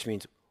 Which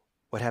means,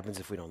 what happens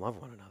if we don't love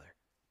one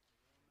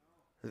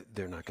another?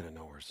 They're not going to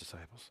know we're his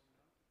disciples.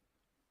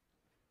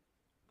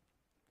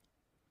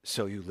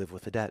 So you live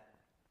with a debt.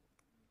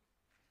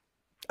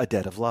 A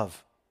debt of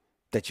love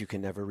that you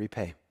can never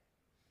repay.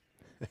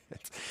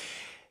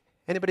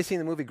 Anybody seen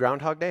the movie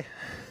Groundhog Day?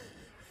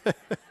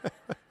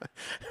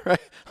 Right?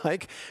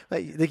 Like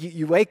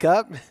you wake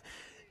up,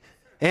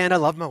 and I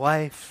love my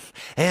wife,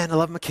 and I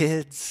love my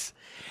kids,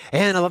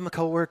 and I love my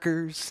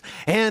coworkers,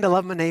 and I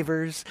love my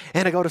neighbors,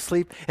 and I go to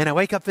sleep, and I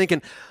wake up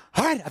thinking,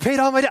 all right, I paid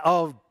all my debt.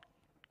 Oh,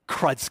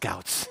 crud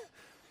scouts.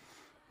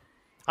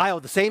 I owe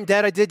the same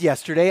debt I did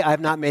yesterday. I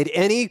have not made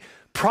any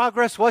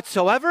progress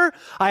whatsoever.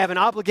 I have an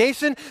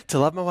obligation to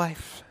love my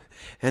wife,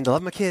 and to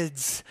love my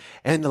kids,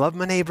 and to love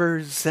my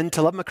neighbors, and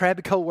to love my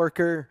crabby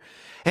coworker.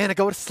 And I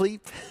go to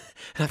sleep,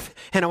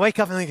 and I wake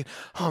up and I'm thinking,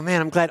 oh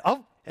man, I'm glad.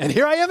 Oh, and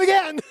here I am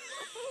again.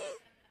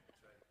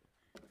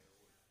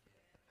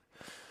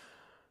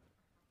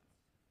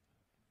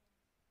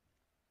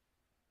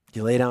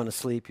 You lay down to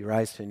sleep, you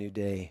rise to a new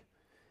day,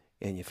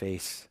 and you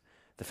face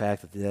the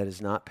fact that the debt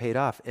is not paid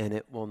off, and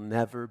it will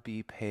never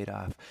be paid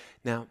off.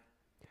 Now,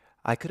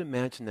 I could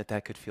imagine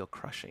that could feel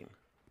crushing.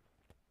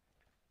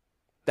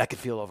 That could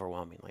feel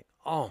overwhelming, like,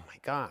 oh my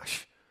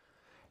gosh.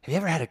 Have you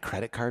ever had a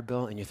credit card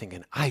bill and you're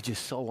thinking, I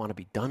just so want to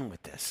be done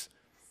with this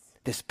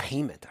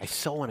payment. I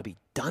so want to be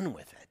done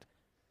with it.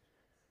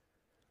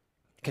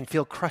 It can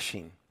feel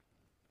crushing.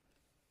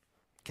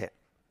 Okay,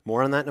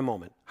 more on that in a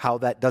moment, how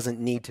that doesn't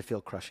need to feel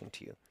crushing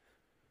to you.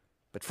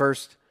 But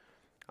first,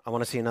 I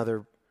want to see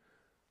another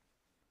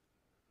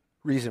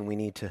reason we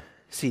need to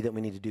see that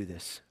we need to do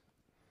this.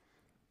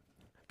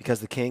 Because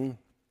the king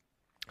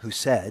who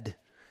said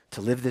to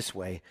live this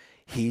way,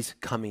 he's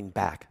coming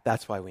back.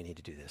 That's why we need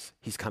to do this.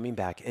 He's coming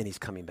back, and he's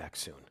coming back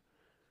soon.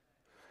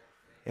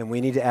 And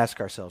we need to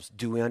ask ourselves,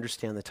 do we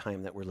understand the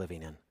time that we're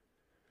living in?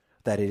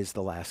 That it is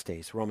the last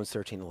days. Romans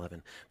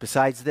 13:11.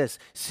 Besides this,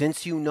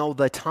 since you know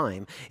the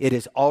time, it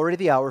is already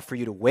the hour for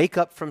you to wake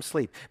up from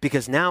sleep,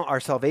 because now our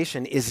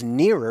salvation is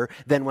nearer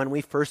than when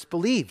we first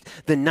believed.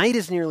 The night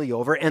is nearly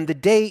over, and the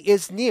day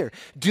is near.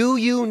 Do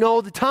you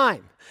know the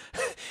time?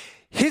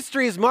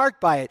 History is marked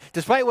by it,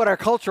 despite what our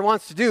culture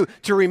wants to do,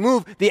 to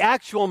remove the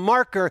actual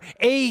marker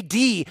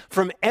AD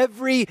from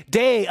every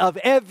day of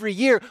every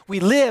year. We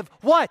live,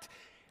 what?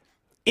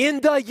 In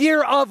the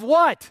year of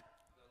what?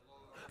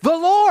 The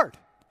Lord.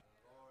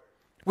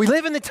 We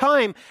live in the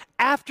time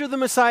after the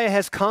Messiah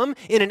has come,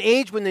 in an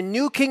age when the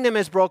new kingdom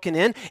has broken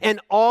in,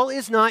 and all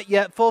is not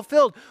yet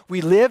fulfilled.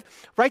 We live,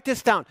 write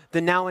this down,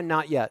 the now and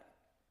not yet.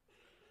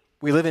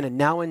 We live in a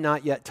now and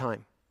not yet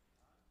time.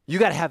 You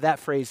got to have that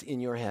phrase in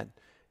your head.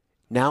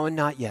 Now and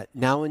not yet,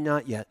 now and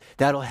not yet.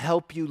 That'll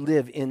help you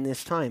live in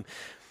this time.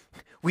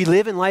 We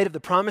live in light of the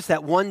promise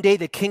that one day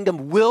the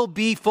kingdom will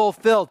be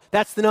fulfilled.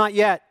 That's the not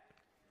yet.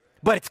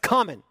 but it's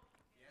coming.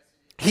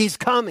 He's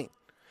coming.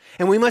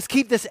 And we must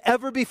keep this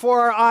ever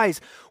before our eyes,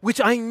 which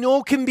I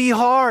know can be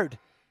hard.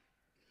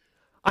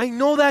 I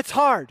know that's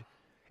hard.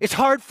 It's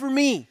hard for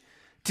me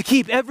to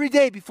keep every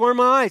day before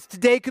my eyes.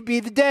 Today could be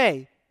the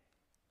day.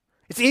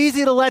 It's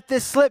easy to let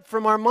this slip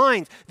from our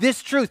minds,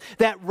 this truth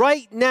that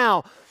right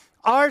now,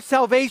 our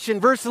salvation,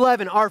 verse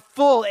 11, our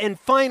full and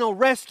final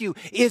rescue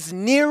is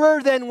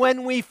nearer than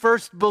when we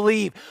first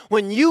believed.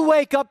 When you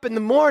wake up in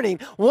the morning,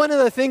 one of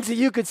the things that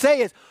you could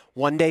say is,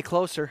 one day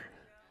closer.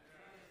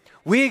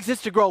 We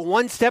exist to grow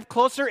one step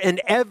closer,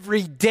 and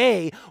every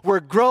day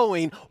we're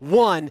growing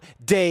one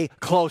day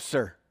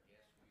closer.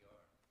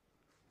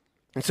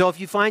 And so if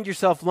you find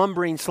yourself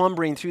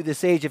slumbering through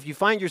this age, if you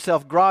find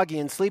yourself groggy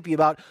and sleepy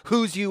about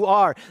whose you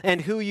are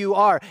and who you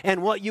are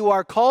and what you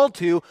are called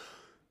to,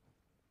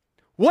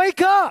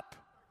 wake up.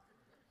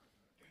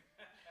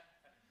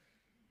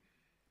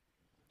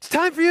 It's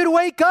time for you to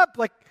wake up.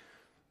 Like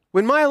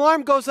when my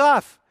alarm goes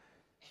off,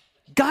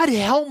 God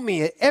help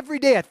me every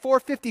day at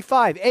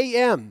 4:55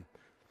 a.m.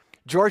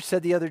 George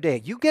said the other day,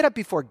 you get up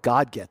before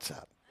God gets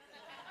up.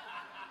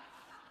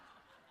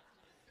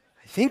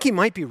 I think he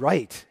might be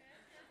right.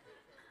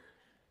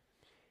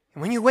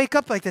 And when you wake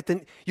up like that,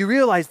 then you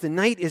realize the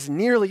night is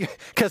nearly,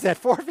 because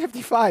at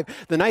 4:55,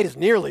 the night is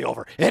nearly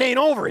over. It ain't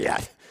over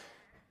yet.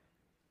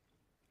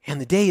 And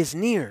the day is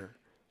near.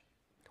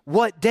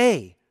 What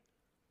day?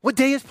 What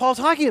day is Paul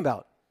talking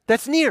about?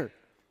 That's near.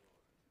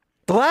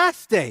 The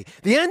last day,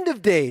 the end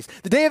of days,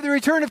 the day of the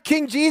return of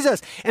King Jesus.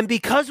 And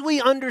because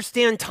we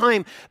understand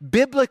time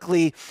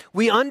biblically,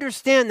 we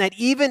understand that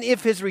even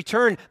if his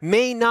return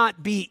may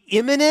not be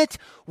imminent,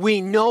 we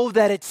know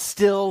that it's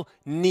still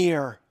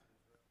near.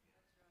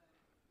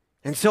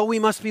 And so we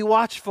must be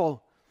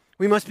watchful.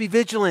 We must be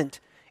vigilant,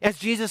 as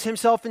Jesus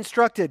himself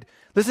instructed.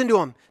 Listen to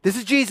him. This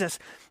is Jesus.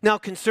 Now,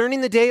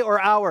 concerning the day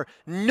or hour,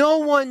 no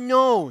one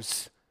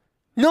knows.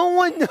 No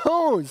one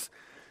knows.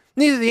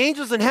 Neither the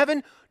angels in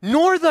heaven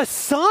nor the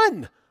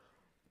Son.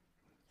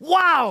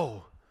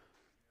 Wow.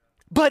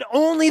 But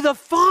only the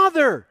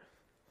Father.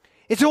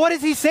 And so what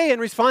does he say in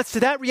response to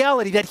that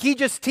reality that he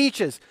just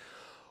teaches?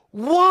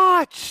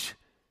 Watch.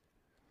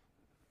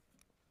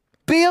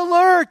 Be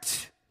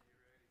alert.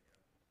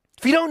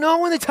 If you don't know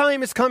when the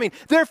time is coming,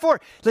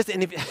 therefore, listen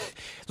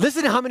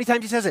to how many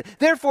times he says it.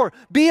 Therefore,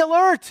 be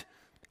alert,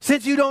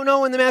 since you don't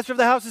know when the master of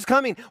the house is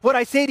coming. What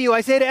I say to you,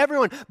 I say to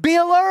everyone, be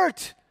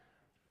alert.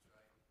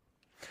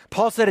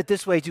 Paul said it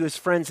this way to his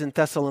friends in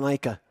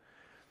Thessalonica.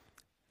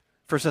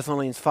 1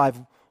 Thessalonians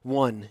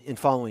 5:1 and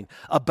following.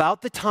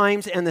 About the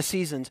times and the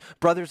seasons,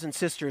 brothers and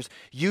sisters,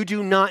 you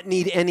do not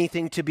need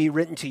anything to be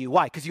written to you.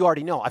 Why? Because you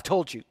already know. I've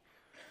told you.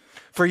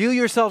 For you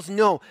yourselves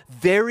know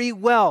very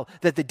well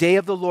that the day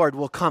of the Lord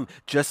will come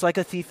just like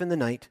a thief in the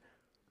night.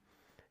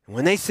 And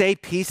when they say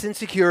peace and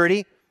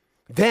security,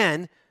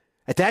 then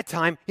at that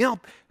time,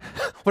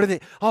 what are they?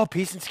 Oh,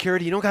 peace and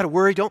security. You don't got to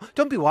worry.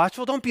 Don't be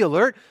watchful. Don't be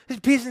alert. It's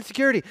peace and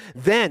security.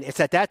 Then it's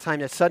at that time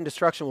that sudden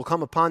destruction will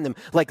come upon them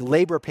like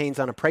labor pains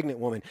on a pregnant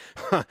woman.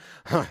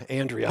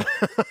 Andrea,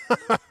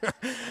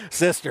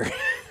 sister.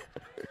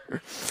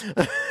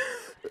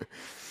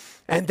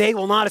 And they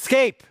will not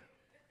escape.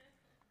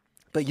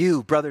 But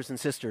you, brothers and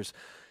sisters,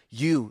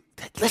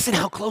 listen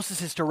how close this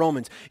is to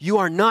Romans. You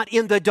are not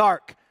in the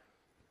dark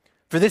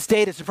for this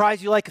day to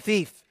surprise you like a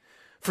thief.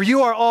 For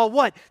you are all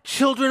what?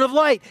 Children of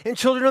light and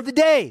children of the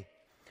day.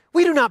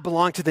 We do not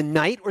belong to the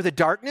night or the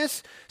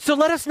darkness. So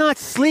let us not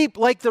sleep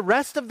like the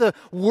rest of the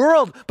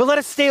world, but let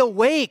us stay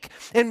awake.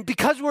 And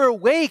because we're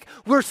awake,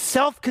 we're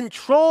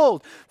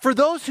self-controlled. For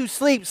those who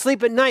sleep,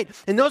 sleep at night.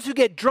 And those who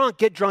get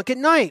drunk at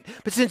night.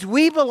 But since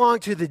we belong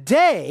to the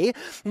day,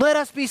 let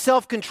us be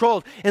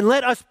self-controlled and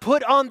let us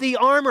put on the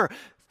armor.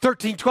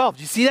 13:12.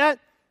 Do you see that?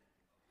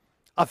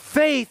 Of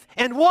faith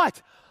and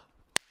what?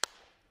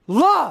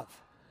 Love.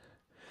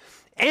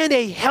 And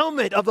a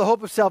helmet of the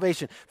hope of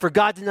salvation. For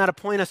God did not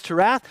appoint us to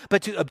wrath,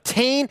 but to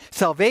obtain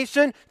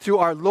salvation through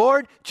our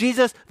Lord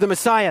Jesus the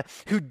Messiah,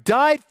 who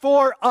died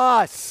for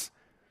us,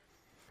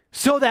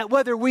 so that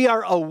whether we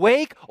are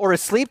awake or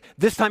asleep,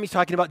 this time he's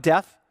talking about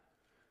death,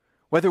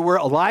 whether we're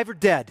alive or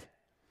dead,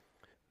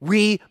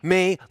 we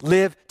may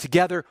live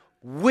together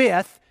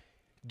with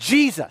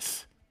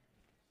Jesus.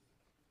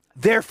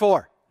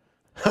 Therefore,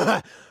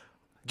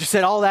 just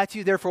said all that to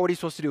you, therefore what are you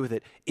supposed to do with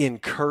it?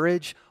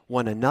 Encourage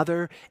one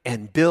another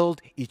and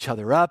build each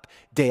other up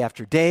day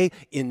after day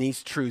in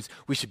these truths.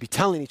 We should be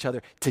telling each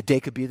other, today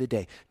could be the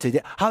day.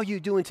 Today, how are you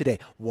doing today?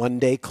 One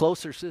day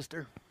closer,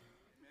 sister.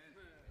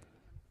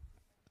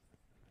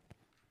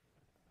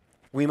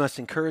 We must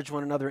encourage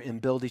one another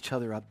and build each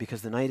other up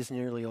because the night is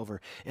nearly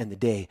over and the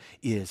day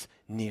is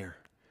near.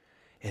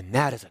 And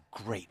that is a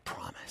great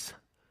promise.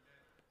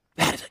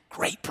 That is a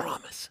great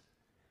promise.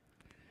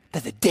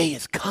 That the day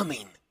is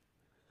coming.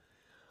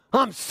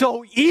 I'm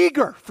so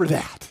eager for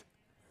that.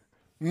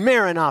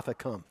 Maranatha,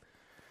 come,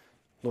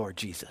 Lord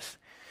Jesus.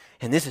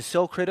 And this is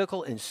so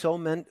critical and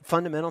so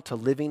fundamental to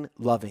living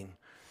loving.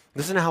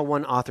 Listen to how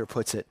one author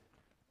puts it.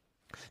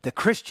 The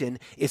Christian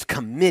is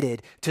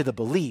committed to the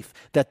belief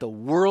that the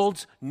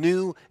world's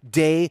new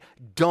day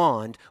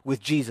dawned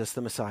with Jesus,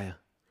 the Messiah.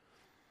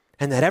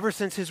 And that ever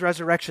since his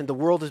resurrection, the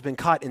world has been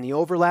caught in the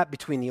overlap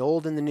between the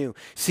old and the new.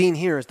 Seen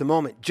here is the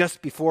moment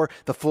just before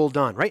the full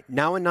dawn, right?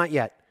 Now and not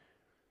yet.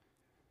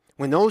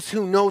 When those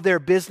who know their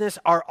business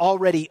are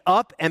already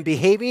up and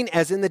behaving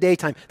as in the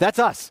daytime. That's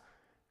us.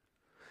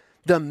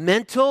 The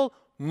mental,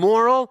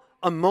 moral,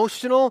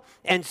 emotional,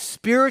 and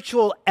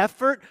spiritual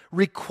effort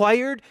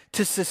required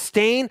to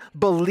sustain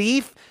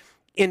belief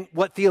in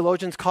what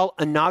theologians call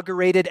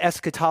inaugurated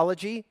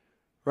eschatology,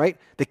 right?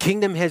 The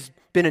kingdom has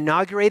been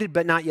inaugurated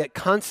but not yet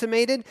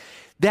consummated.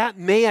 That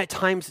may at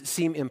times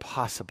seem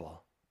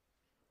impossible.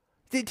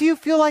 Do you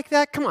feel like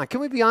that? Come on, can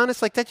we be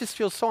honest? Like that just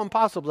feels so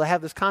impossible to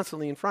have this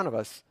constantly in front of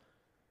us.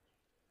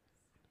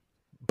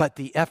 But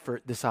the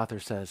effort, this author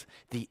says,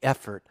 the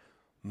effort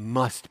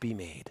must be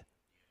made.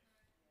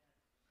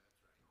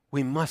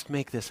 We must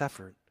make this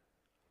effort.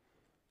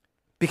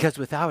 Because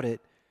without it,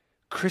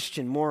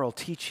 Christian moral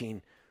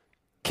teaching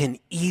can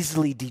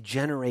easily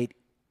degenerate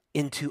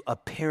into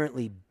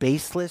apparently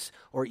baseless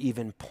or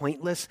even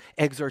pointless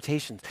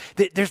exhortations.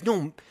 There's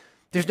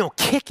no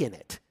kick in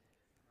it.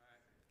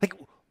 Like,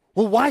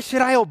 well, why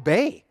should I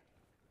obey?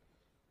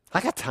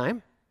 I got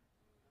time.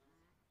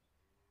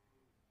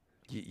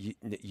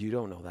 You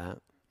don't know that.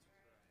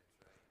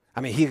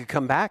 I mean, he could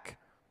come back.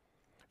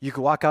 You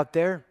could walk out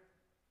there,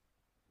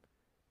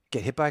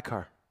 get hit by a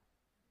car,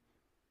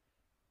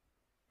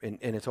 and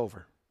it's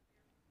over.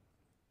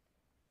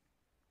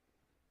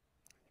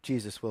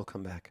 Jesus will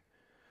come back.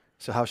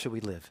 So how should we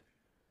live?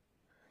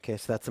 Okay,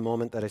 so that's the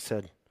moment that I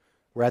said,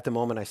 we're at the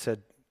moment I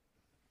said,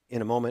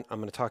 in a moment, I'm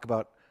going to talk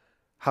about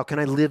how can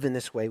I live in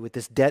this way with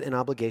this debt and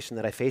obligation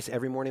that I face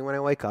every morning when I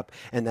wake up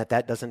and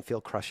that doesn't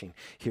feel crushing.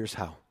 Here's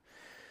how.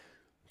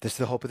 This is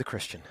the hope of the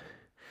Christian.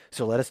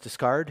 So let us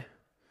discard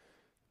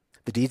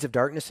the deeds of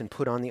darkness and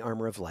put on the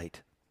armor of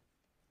light.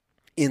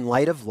 In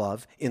light of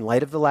love, in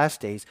light of the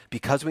last days,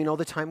 because we know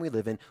the time we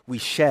live in, we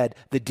shed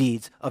the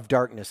deeds of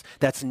darkness.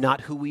 That's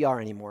not who we are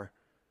anymore.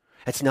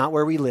 That's not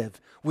where we live.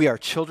 We are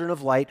children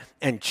of light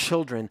and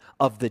children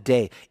of the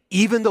day.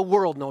 Even the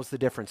world knows the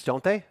difference,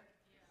 don't they?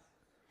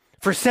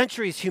 For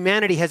centuries,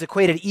 humanity has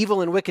equated evil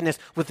and wickedness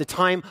with the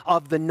time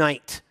of the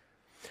night,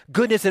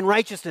 goodness and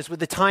righteousness with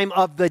the time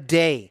of the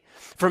day.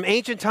 From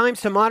ancient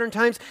times to modern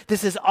times,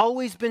 this has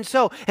always been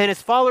so. And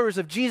as followers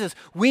of Jesus,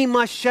 we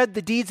must shed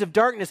the deeds of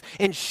darkness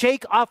and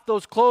shake off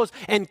those clothes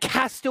and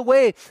cast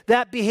away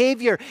that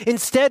behavior.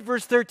 Instead,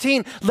 verse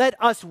 13, let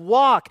us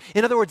walk.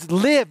 In other words,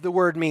 live, the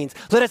word means.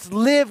 Let us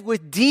live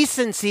with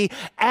decency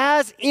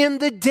as in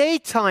the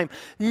daytime,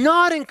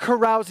 not in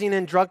carousing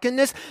and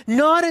drunkenness,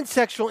 not in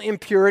sexual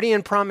impurity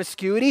and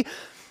promiscuity.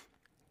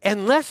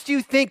 Unless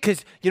you think,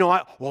 because,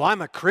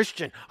 I'm a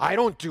Christian. I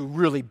don't do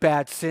really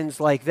bad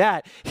sins like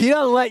that. He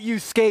doesn't let you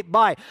skate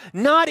by.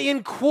 Not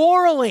in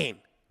quarreling.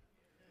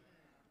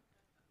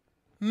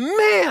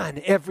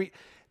 Man,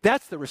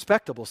 that's the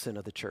respectable sin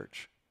of the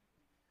church.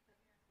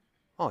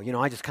 Oh,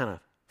 I just kind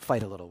of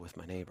fight a little with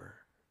my neighbor.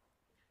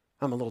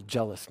 I'm a little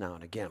jealous now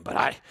and again, but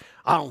I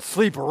don't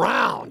sleep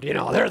around.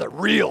 They're the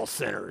real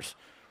sinners.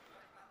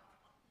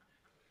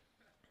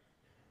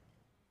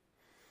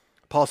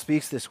 Paul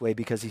speaks this way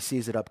because he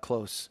sees it up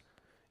close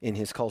in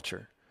his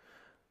culture.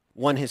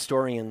 One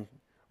historian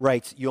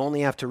writes, you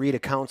only have to read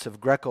accounts of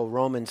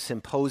Greco-Roman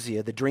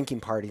symposia, the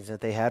drinking parties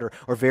that they had,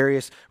 or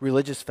various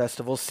religious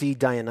festivals, see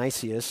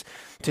Dionysius,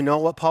 to know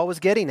what Paul was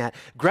getting at.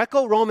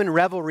 Greco-Roman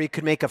revelry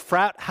could make a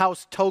frat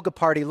house toga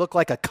party look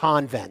like a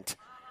convent.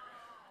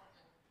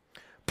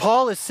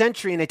 Paul is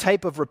centuring a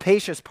type of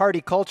rapacious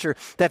party culture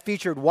that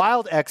featured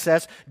wild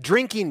excess,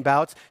 drinking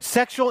bouts,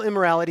 sexual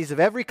immoralities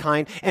of every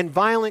kind, and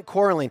violent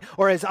quarreling.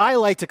 Or as I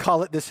like to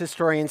call it, this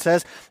historian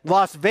says,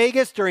 Las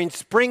Vegas during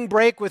spring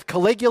break with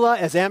Caligula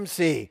as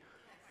MC.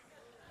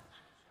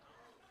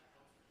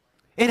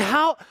 And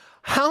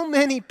how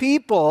many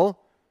people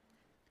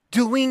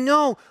do we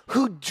know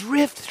who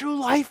drift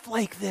through life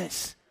like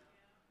this?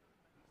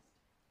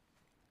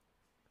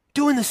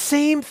 Doing the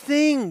same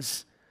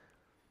things.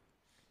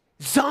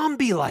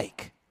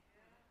 Zombie-like.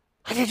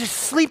 And they're just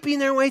sleeping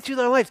their way through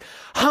their lives.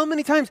 How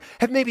many times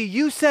have maybe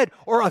you said,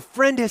 or a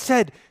friend has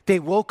said, they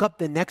woke up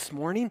the next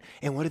morning,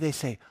 and what do they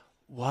say?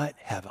 What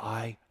have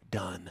I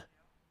done?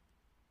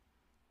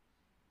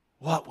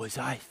 What was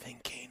I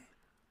thinking?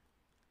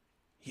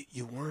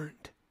 You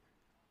weren't.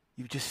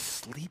 You were just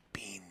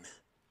sleeping.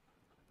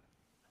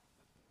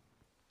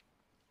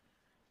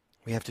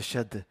 We have to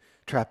shed the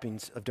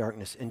trappings of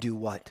darkness and do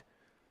what?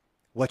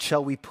 What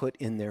shall we put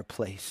in their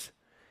place?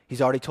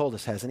 He's already told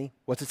us, hasn't he?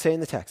 What's it say in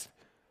the text?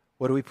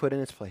 What do we put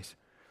in its place?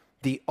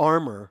 The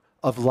armor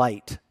of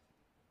light.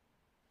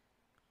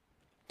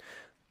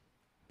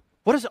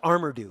 What does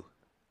armor do?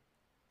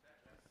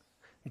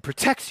 It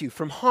protects you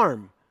from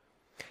harm.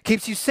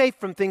 Keeps you safe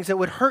from things that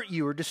would hurt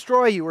you or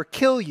destroy you or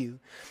kill you.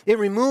 It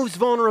removes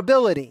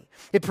vulnerability.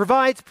 It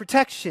provides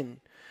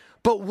protection.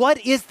 But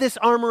what is this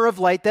armor of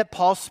light that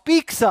Paul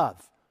speaks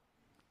of?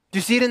 Do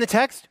you see it in the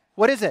text?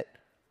 What is it?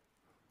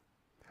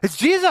 It's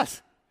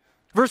Jesus.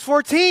 Verse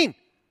 14,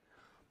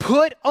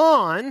 put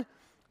on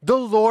the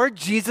Lord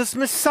Jesus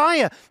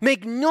Messiah.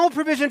 Make no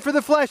provision for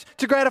the flesh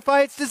to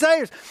gratify its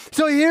desires.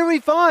 So here we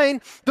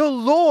find the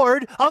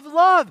Lord of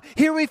love.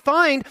 Here we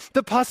find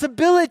the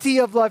possibility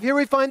of love. Here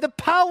we find the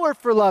power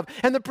for love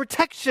and the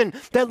protection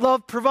that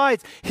love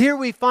provides. Here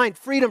we find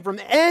freedom from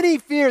any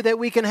fear that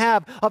we can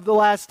have of the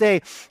last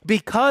day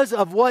because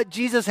of what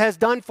Jesus has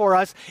done for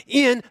us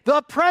in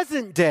the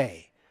present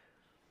day.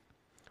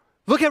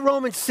 Look at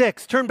Romans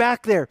 6. Turn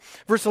back there.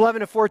 Verse 11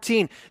 to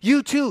 14.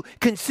 You too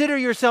consider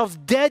yourselves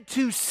dead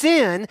to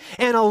sin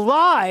and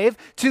alive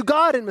to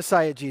God in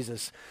Messiah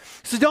Jesus.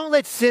 So don't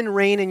let sin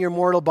reign in your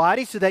mortal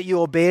body so that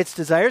you obey its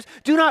desires.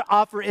 Do not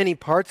offer any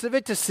parts of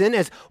it to sin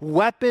as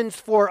weapons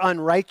for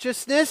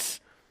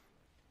unrighteousness.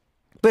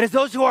 But as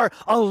those who are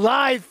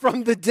alive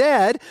from the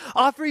dead,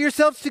 offer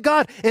yourselves to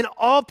God and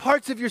all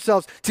parts of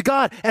yourselves to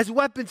God as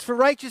weapons for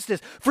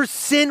righteousness. For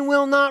sin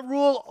will not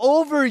rule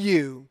over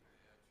you.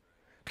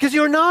 Because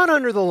you're not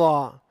under the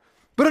law,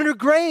 but under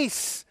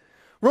grace.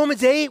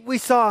 Romans 8, we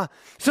saw,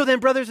 so then,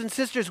 brothers and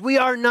sisters, we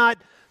are not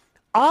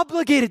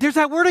obligated. There's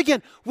that word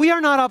again. We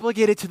are not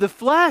obligated to the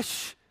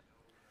flesh,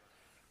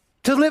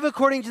 to live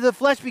according to the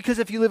flesh, because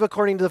if you live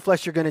according to the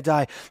flesh, you're going to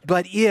die.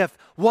 But if,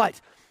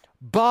 what?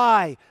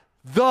 By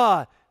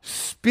the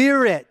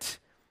Spirit,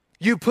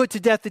 you put to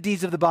death the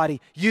deeds of the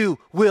body, you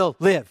will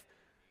live.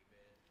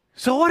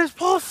 So what has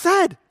Paul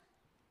said?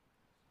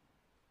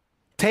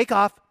 Take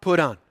off, put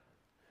on.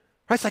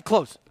 Right, it's like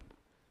clothes.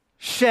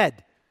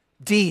 Shed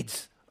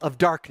deeds of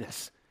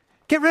darkness.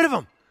 Get rid of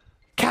them.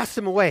 Cast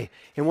them away.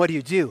 And what do?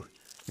 You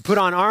put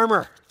on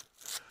armor.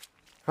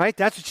 Right?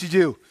 That's what you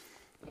do.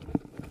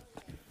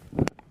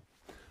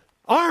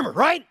 Armor,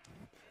 right?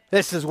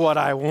 This is what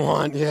I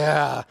want.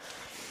 Yeah.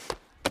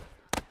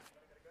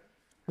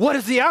 What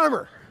is the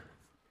armor?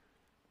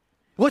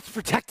 What's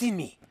protecting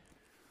me?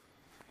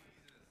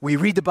 We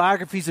read the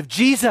biographies of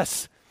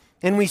Jesus.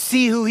 And we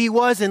see who he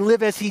was and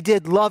live as he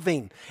did,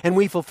 loving, and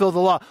we fulfill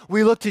the law.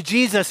 We look to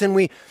Jesus and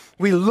we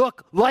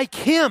look like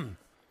him.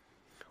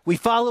 We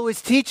follow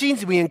his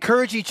teachings. We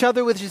encourage each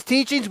other with his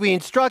teachings. We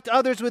instruct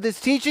others with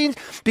his teachings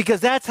because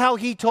that's how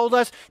he told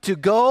us to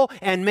go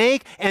and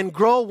make and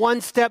grow one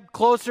step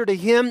closer to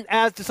him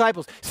as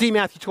disciples. See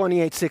Matthew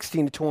 28,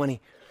 16 to 20.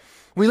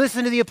 We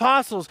listen to the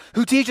apostles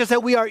who teach us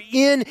that we are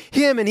in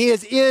him and he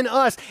is in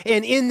us.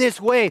 And in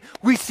this way,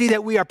 we see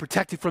that we are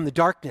protected from the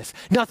darkness.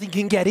 Nothing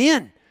can get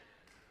in.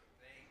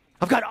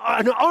 I've got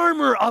an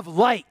armor of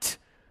light.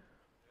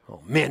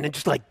 Oh man, and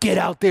just like get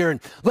out there and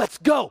let's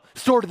go.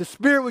 Sword of the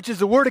Spirit, which is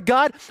the word of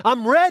God.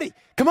 I'm ready.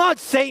 Come on,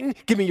 Satan.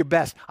 Give me your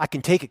best. I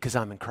can take it because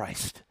I'm in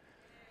Christ.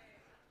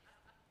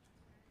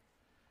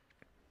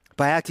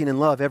 By acting in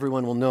love,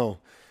 everyone will know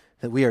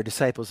that we are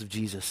disciples of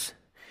Jesus.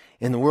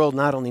 And the world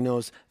not only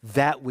knows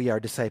that we are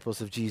disciples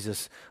of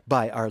Jesus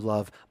by our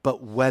love,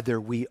 but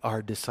whether we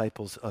are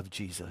disciples of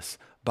Jesus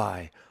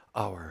by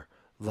our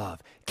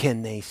love.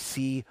 Can they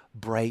see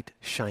bright,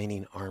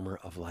 shining armor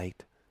of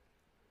light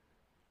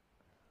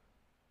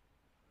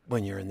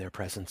when you're in their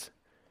presence?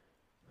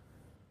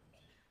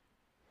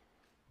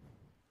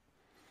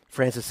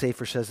 Francis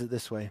Schaeffer says it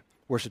this way.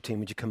 Worship team,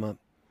 would you come up?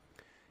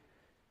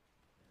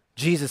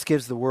 Jesus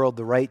gives the world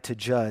the right to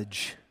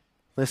judge.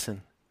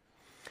 Listen.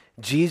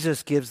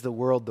 Jesus gives the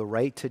world the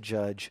right to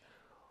judge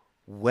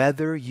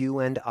whether you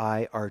and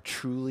I are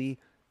truly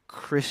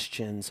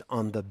Christians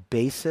on the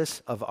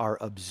basis of our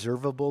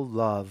observable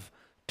love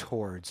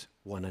towards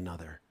one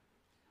another.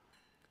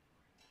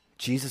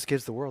 Jesus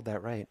gives the world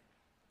that right.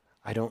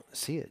 I don't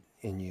see it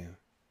in you.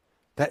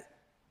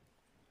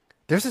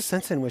 There's a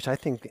sense in which I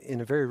think in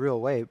a very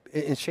real way,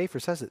 and Schaeffer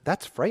says it,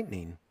 that's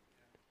frightening.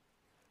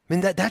 I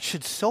mean, that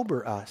should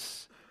sober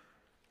us.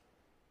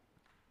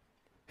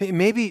 Hey,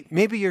 maybe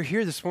you're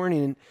here this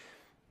morning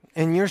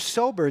and you're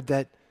sobered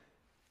that,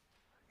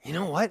 you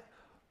know what?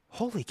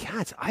 Holy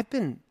cats, I've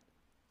been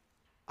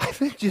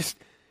just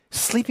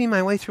sleeping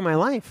my way through my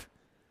life.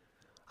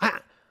 I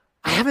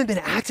haven't been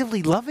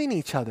actively loving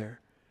each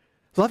other,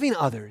 loving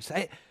others.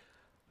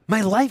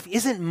 My life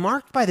isn't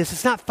marked by this.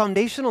 It's not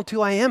foundational to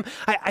who I am.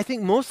 I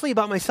think mostly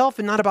about myself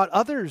and not about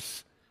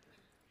others.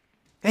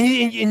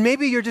 And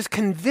maybe you're just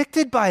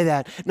convicted by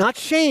that, not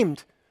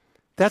shamed.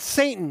 That's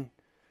Satan.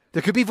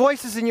 There could be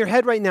voices in your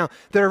head right now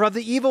that are of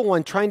the evil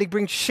one trying to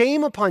bring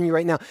shame upon you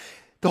right now.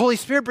 The Holy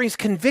Spirit brings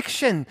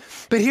conviction.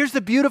 But here's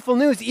the beautiful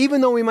news. Even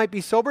though we might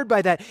be sobered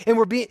by that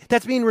and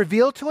that's being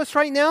revealed to us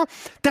right now,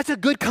 that's a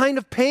good kind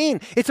of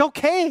pain. It's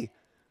okay.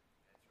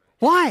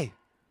 Why?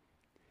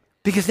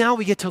 Because now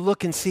we get to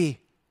look and see.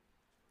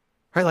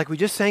 Right? Like we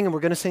just sang and we're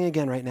going to sing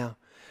again right now.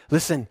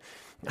 Listen,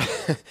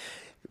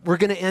 we're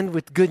going to end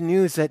with good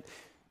news that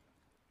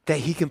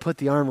he can put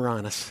the armor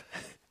on us.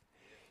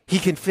 He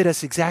can fit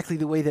us exactly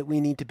the way that we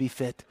need to be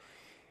fit.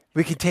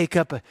 We can take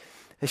up a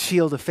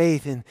shield of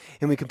faith and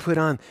we can put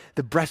on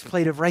the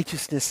breastplate of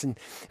righteousness and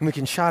we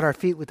can shod our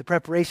feet with the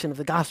preparation of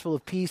the gospel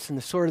of peace and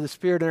the sword of the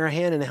Spirit in our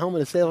hand and the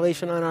helmet of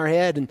salvation on our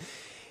head and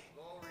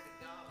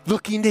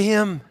looking to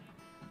him.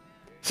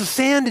 So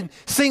stand and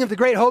sing of the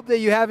great hope that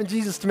you have in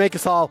Jesus to make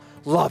us all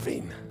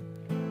loving.